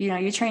summer.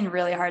 You train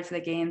really hard for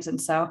the games. And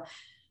so,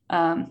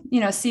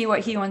 see what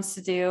he wants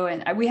to do.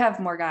 And we have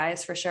more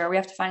guys for sure. We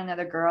have to find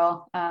another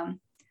girl.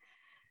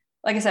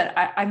 Like I said,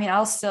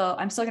 I'm still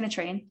going to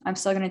train. I'm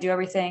still going to do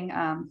everything.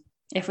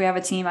 If we have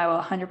a team, I will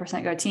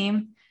 100% go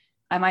team.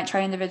 I might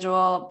try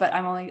individual, but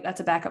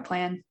that's a backup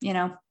plan,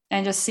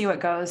 and just see what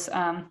goes.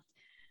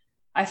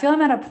 I feel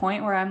I'm at a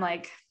point where I'm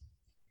like,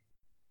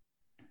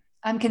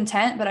 I'm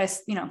content, but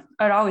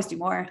I'd always do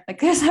more. Like,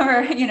 there's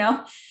never,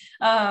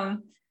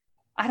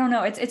 I don't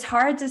know. It's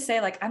hard to say,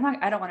 like,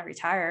 I don't want to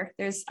retire.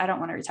 I don't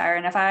want to retire.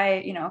 And if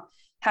I,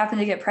 happen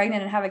to get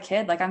pregnant and have a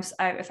kid, like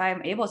if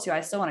I'm able to,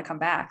 I still want to come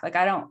back. Like,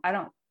 I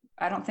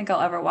don't think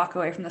I'll ever walk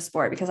away from the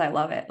sport because I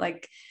love it.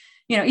 Like,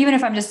 even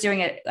if I'm just doing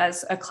it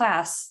as a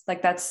class,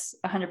 like, that's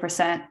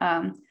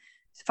 100%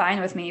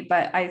 fine with me.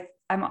 But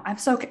I'm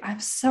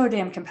so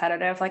damn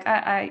competitive. Like,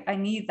 I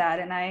need that.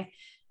 And I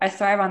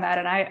thrive on that.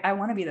 And I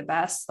want to be the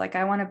best. Like,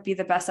 I want to be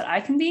the best that I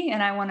can be.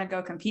 And I want to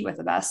go compete with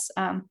the best.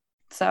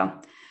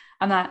 So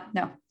I'm not,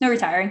 no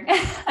retiring.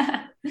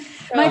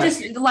 Might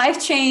just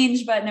life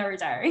change, but no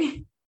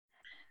retiring.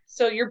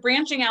 So you're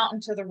branching out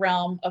into the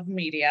realm of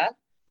media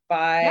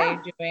by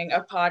doing a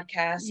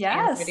podcast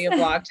and video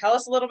blog. Tell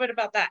us a little bit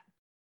about that.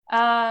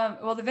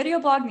 Well, the video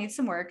blog needs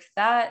some work.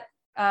 That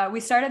we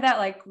started that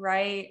like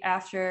right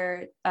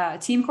after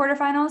team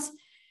quarterfinals,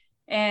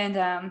 and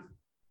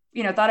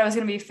thought it was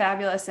going to be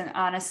fabulous. And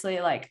honestly,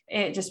 like,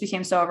 it just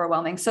became so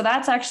overwhelming. So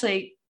that's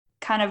actually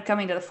kind of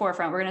coming to the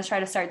forefront. We're going to try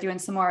to start doing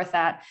some more with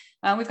that.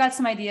 We've got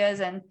some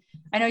ideas, and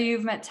I know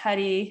you've met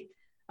Teddy,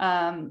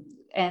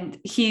 and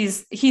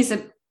he's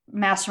a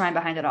mastermind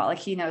behind it all. Like,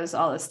 he knows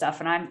all this stuff,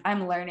 and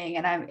I'm learning,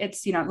 and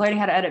it's learning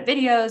how to edit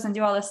videos and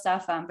do all this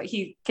stuff. But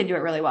he can do it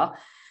really well.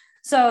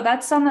 So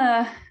that's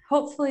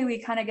hopefully we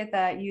kind of get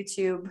that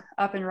YouTube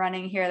up and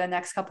running here the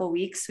next couple of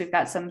weeks. We've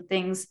got some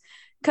things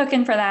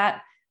cooking for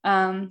that.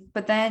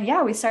 But then,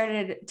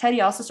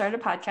 Teddy also started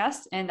a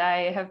podcast, and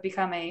I have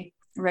become a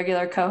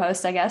regular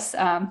co-host, I guess,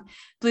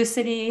 Blue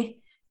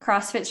City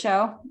CrossFit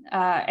show.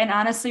 And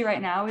honestly,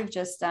 right now we've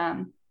just,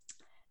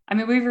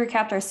 we've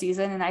recapped our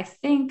season, and I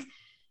think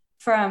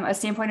from a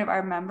standpoint of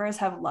our members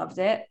have loved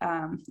it.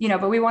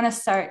 But we want to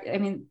start,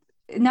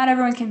 not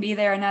everyone can be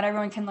there, and not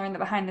everyone can learn the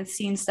behind the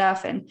scenes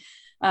stuff. And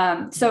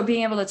so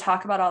being able to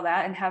talk about all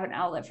that and have an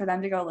outlet for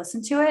them to go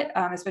listen to it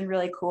has been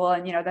really cool.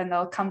 And, then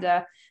they'll come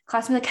to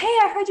class and be like, hey,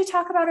 I heard you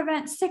talk about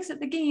event 6 at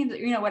the games,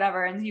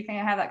 whatever. And you can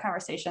have that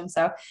conversation.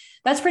 So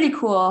that's pretty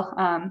cool.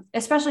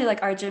 Especially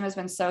like our gym has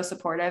been so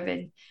supportive,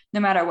 and no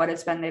matter what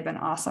it's been, they've been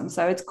awesome.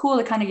 So it's cool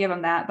to kind of give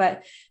them that.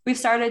 But we've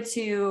started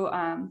to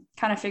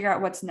kind of figure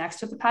out what's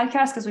next with the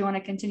podcast, because we want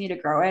to continue to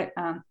grow it.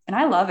 And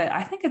I love it.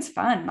 I think it's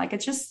fun. Like,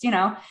 it's just,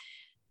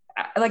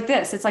 like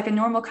this, it's like a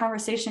normal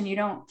conversation. You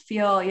don't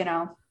feel, I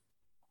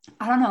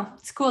don't know.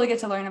 It's cool to get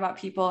to learn about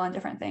people and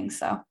different things.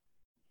 So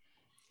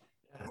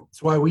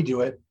that's why we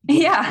do it.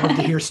 Yeah. Love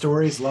to hear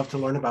stories, love to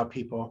learn about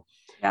people.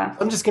 Yeah.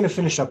 I'm just going to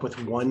finish up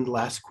with one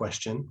last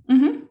question.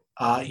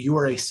 Mm-hmm. You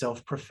are a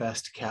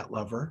self-professed cat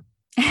lover.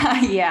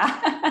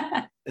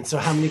 Yeah. And so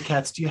how many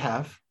cats do you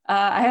have?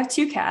 I have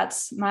 2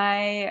 cats.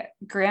 My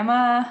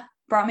grandma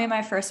brought me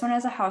my first one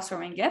as a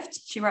housewarming gift.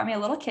 She brought me a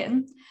little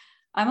kitten.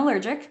 I'm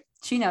allergic.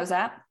 she knows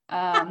that.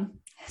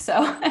 So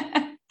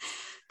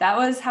that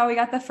was how we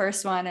got the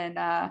first one.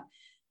 And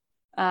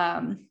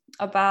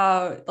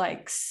about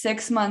like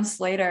 6 months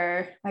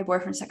later, my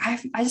boyfriend's like,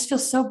 I just feel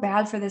so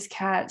bad for this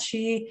cat.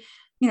 She,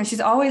 she's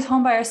always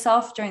home by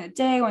herself during the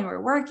day when we're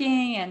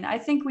working. And I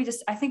think we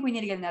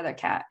need to get another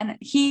cat. And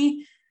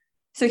he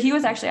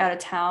was actually out of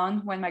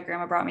town when my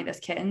grandma brought me this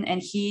kitten,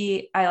 and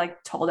I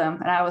like told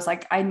him, and I was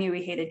like, I knew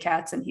he hated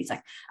cats. And he's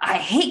like, I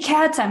hate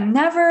cats. I'm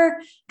never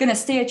going to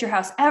stay at your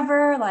house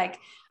ever. Like,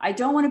 I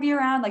don't want to be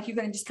around. Like, you're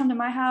going to just come to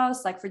my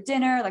house, like for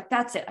dinner. Like,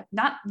 that's it.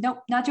 Not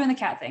doing the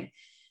cat thing.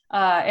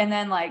 And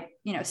then like,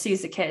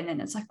 sees the kitten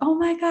and it's like, oh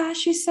my gosh,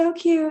 she's so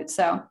cute.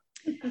 So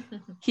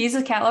he's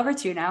a cat lover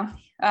too now.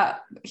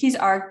 He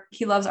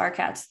loves our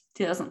cats.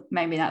 He doesn't,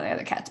 maybe not the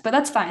other cats, but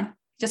that's fine.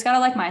 Just gotta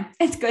like mine.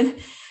 It's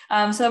good.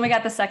 So then we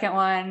got the second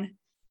one,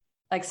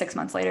 like 7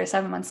 months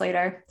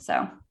later.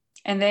 So,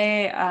 and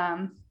they,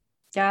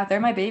 they're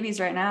my babies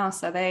right now.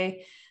 So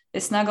they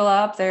snuggle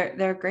up.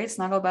 They're great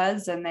snuggle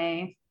buds, and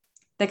they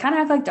kind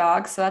of act like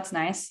dogs. So that's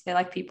nice. They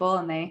like people,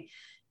 and they,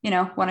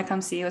 want to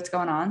come see what's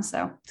going on.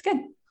 So it's good.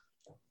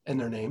 And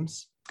their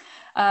names?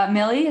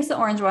 Millie is the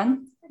orange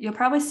one. You'll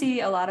probably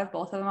see a lot of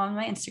both of them on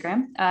my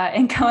Instagram.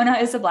 And Kona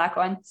is the black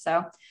one.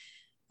 So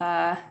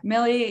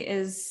Millie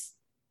is,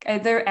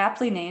 they're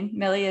aptly named.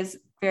 Millie is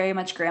very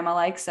much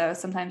grandma-like. So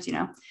sometimes,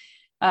 so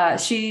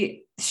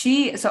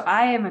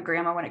I am a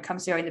grandma when it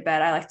comes to going to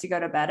bed. I like to go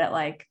to bed at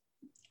like,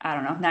 I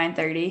don't know,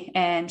 9:30.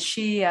 And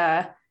she,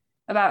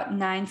 about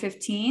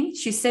 9:15,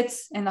 she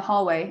sits in the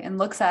hallway and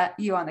looks at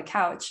you on the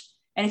couch.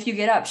 And if you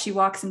get up, she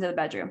walks into the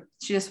bedroom.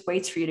 She just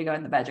waits for you to go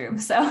in the bedroom.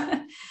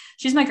 So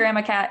she's my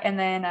grandma cat. And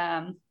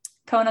then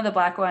Kona, the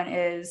black one,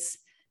 is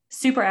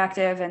super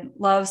active and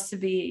loves to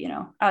be,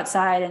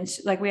 outside. And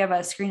like we have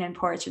a screen-in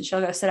porch, and she'll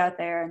go sit out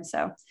there. And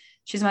so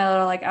she's my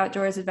little like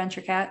outdoors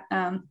adventure cat.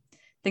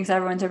 Thinks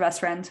everyone's her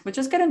best friend, which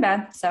is good and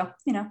bad. So,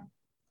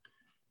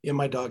 Yeah,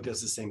 my dog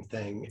does the same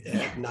thing.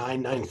 At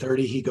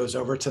 9:30, he goes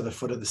over to the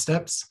foot of the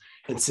steps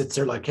and sits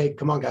there like, hey,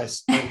 come on,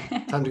 guys,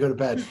 time to go to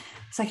bed.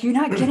 It's like, you're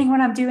not getting what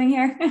I'm doing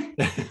here.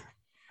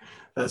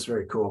 That's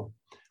very cool.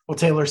 Well,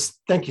 Taylor,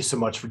 thank you so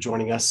much for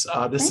joining us.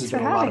 This has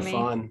been a lot of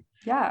fun.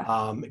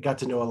 Yeah. Got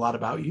to know a lot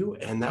about you,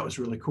 and that was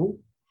really cool.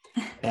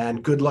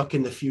 And good luck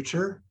in the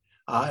future.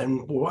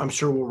 And I'm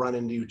sure we'll run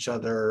into each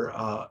other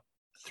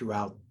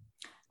throughout.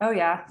 Oh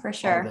yeah, for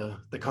sure. All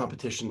the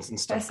competitions and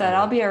stuff. Like I said,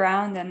 I'll be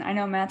around, and I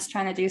know Matt's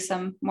trying to do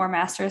some more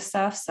Masters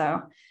stuff.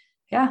 So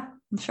yeah,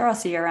 I'm sure I'll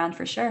see you around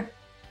for sure.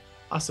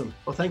 Awesome.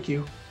 Well, thank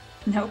you.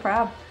 No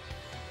problem.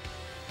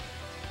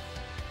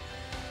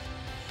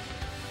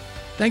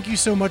 Thank you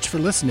so much for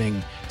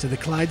listening to the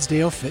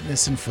Clydesdale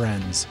Fitness and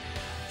Friends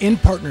in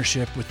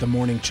partnership with the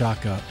Morning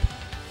Chalk Up.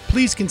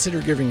 Please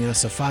consider giving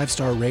us a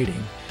 5-star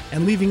rating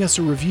and leaving us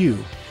a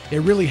review. It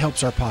really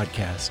helps our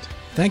podcast.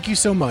 Thank you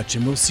so much,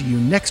 and we'll see you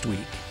next week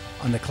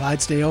on the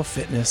Clydesdale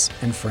Fitness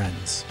and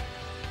Friends.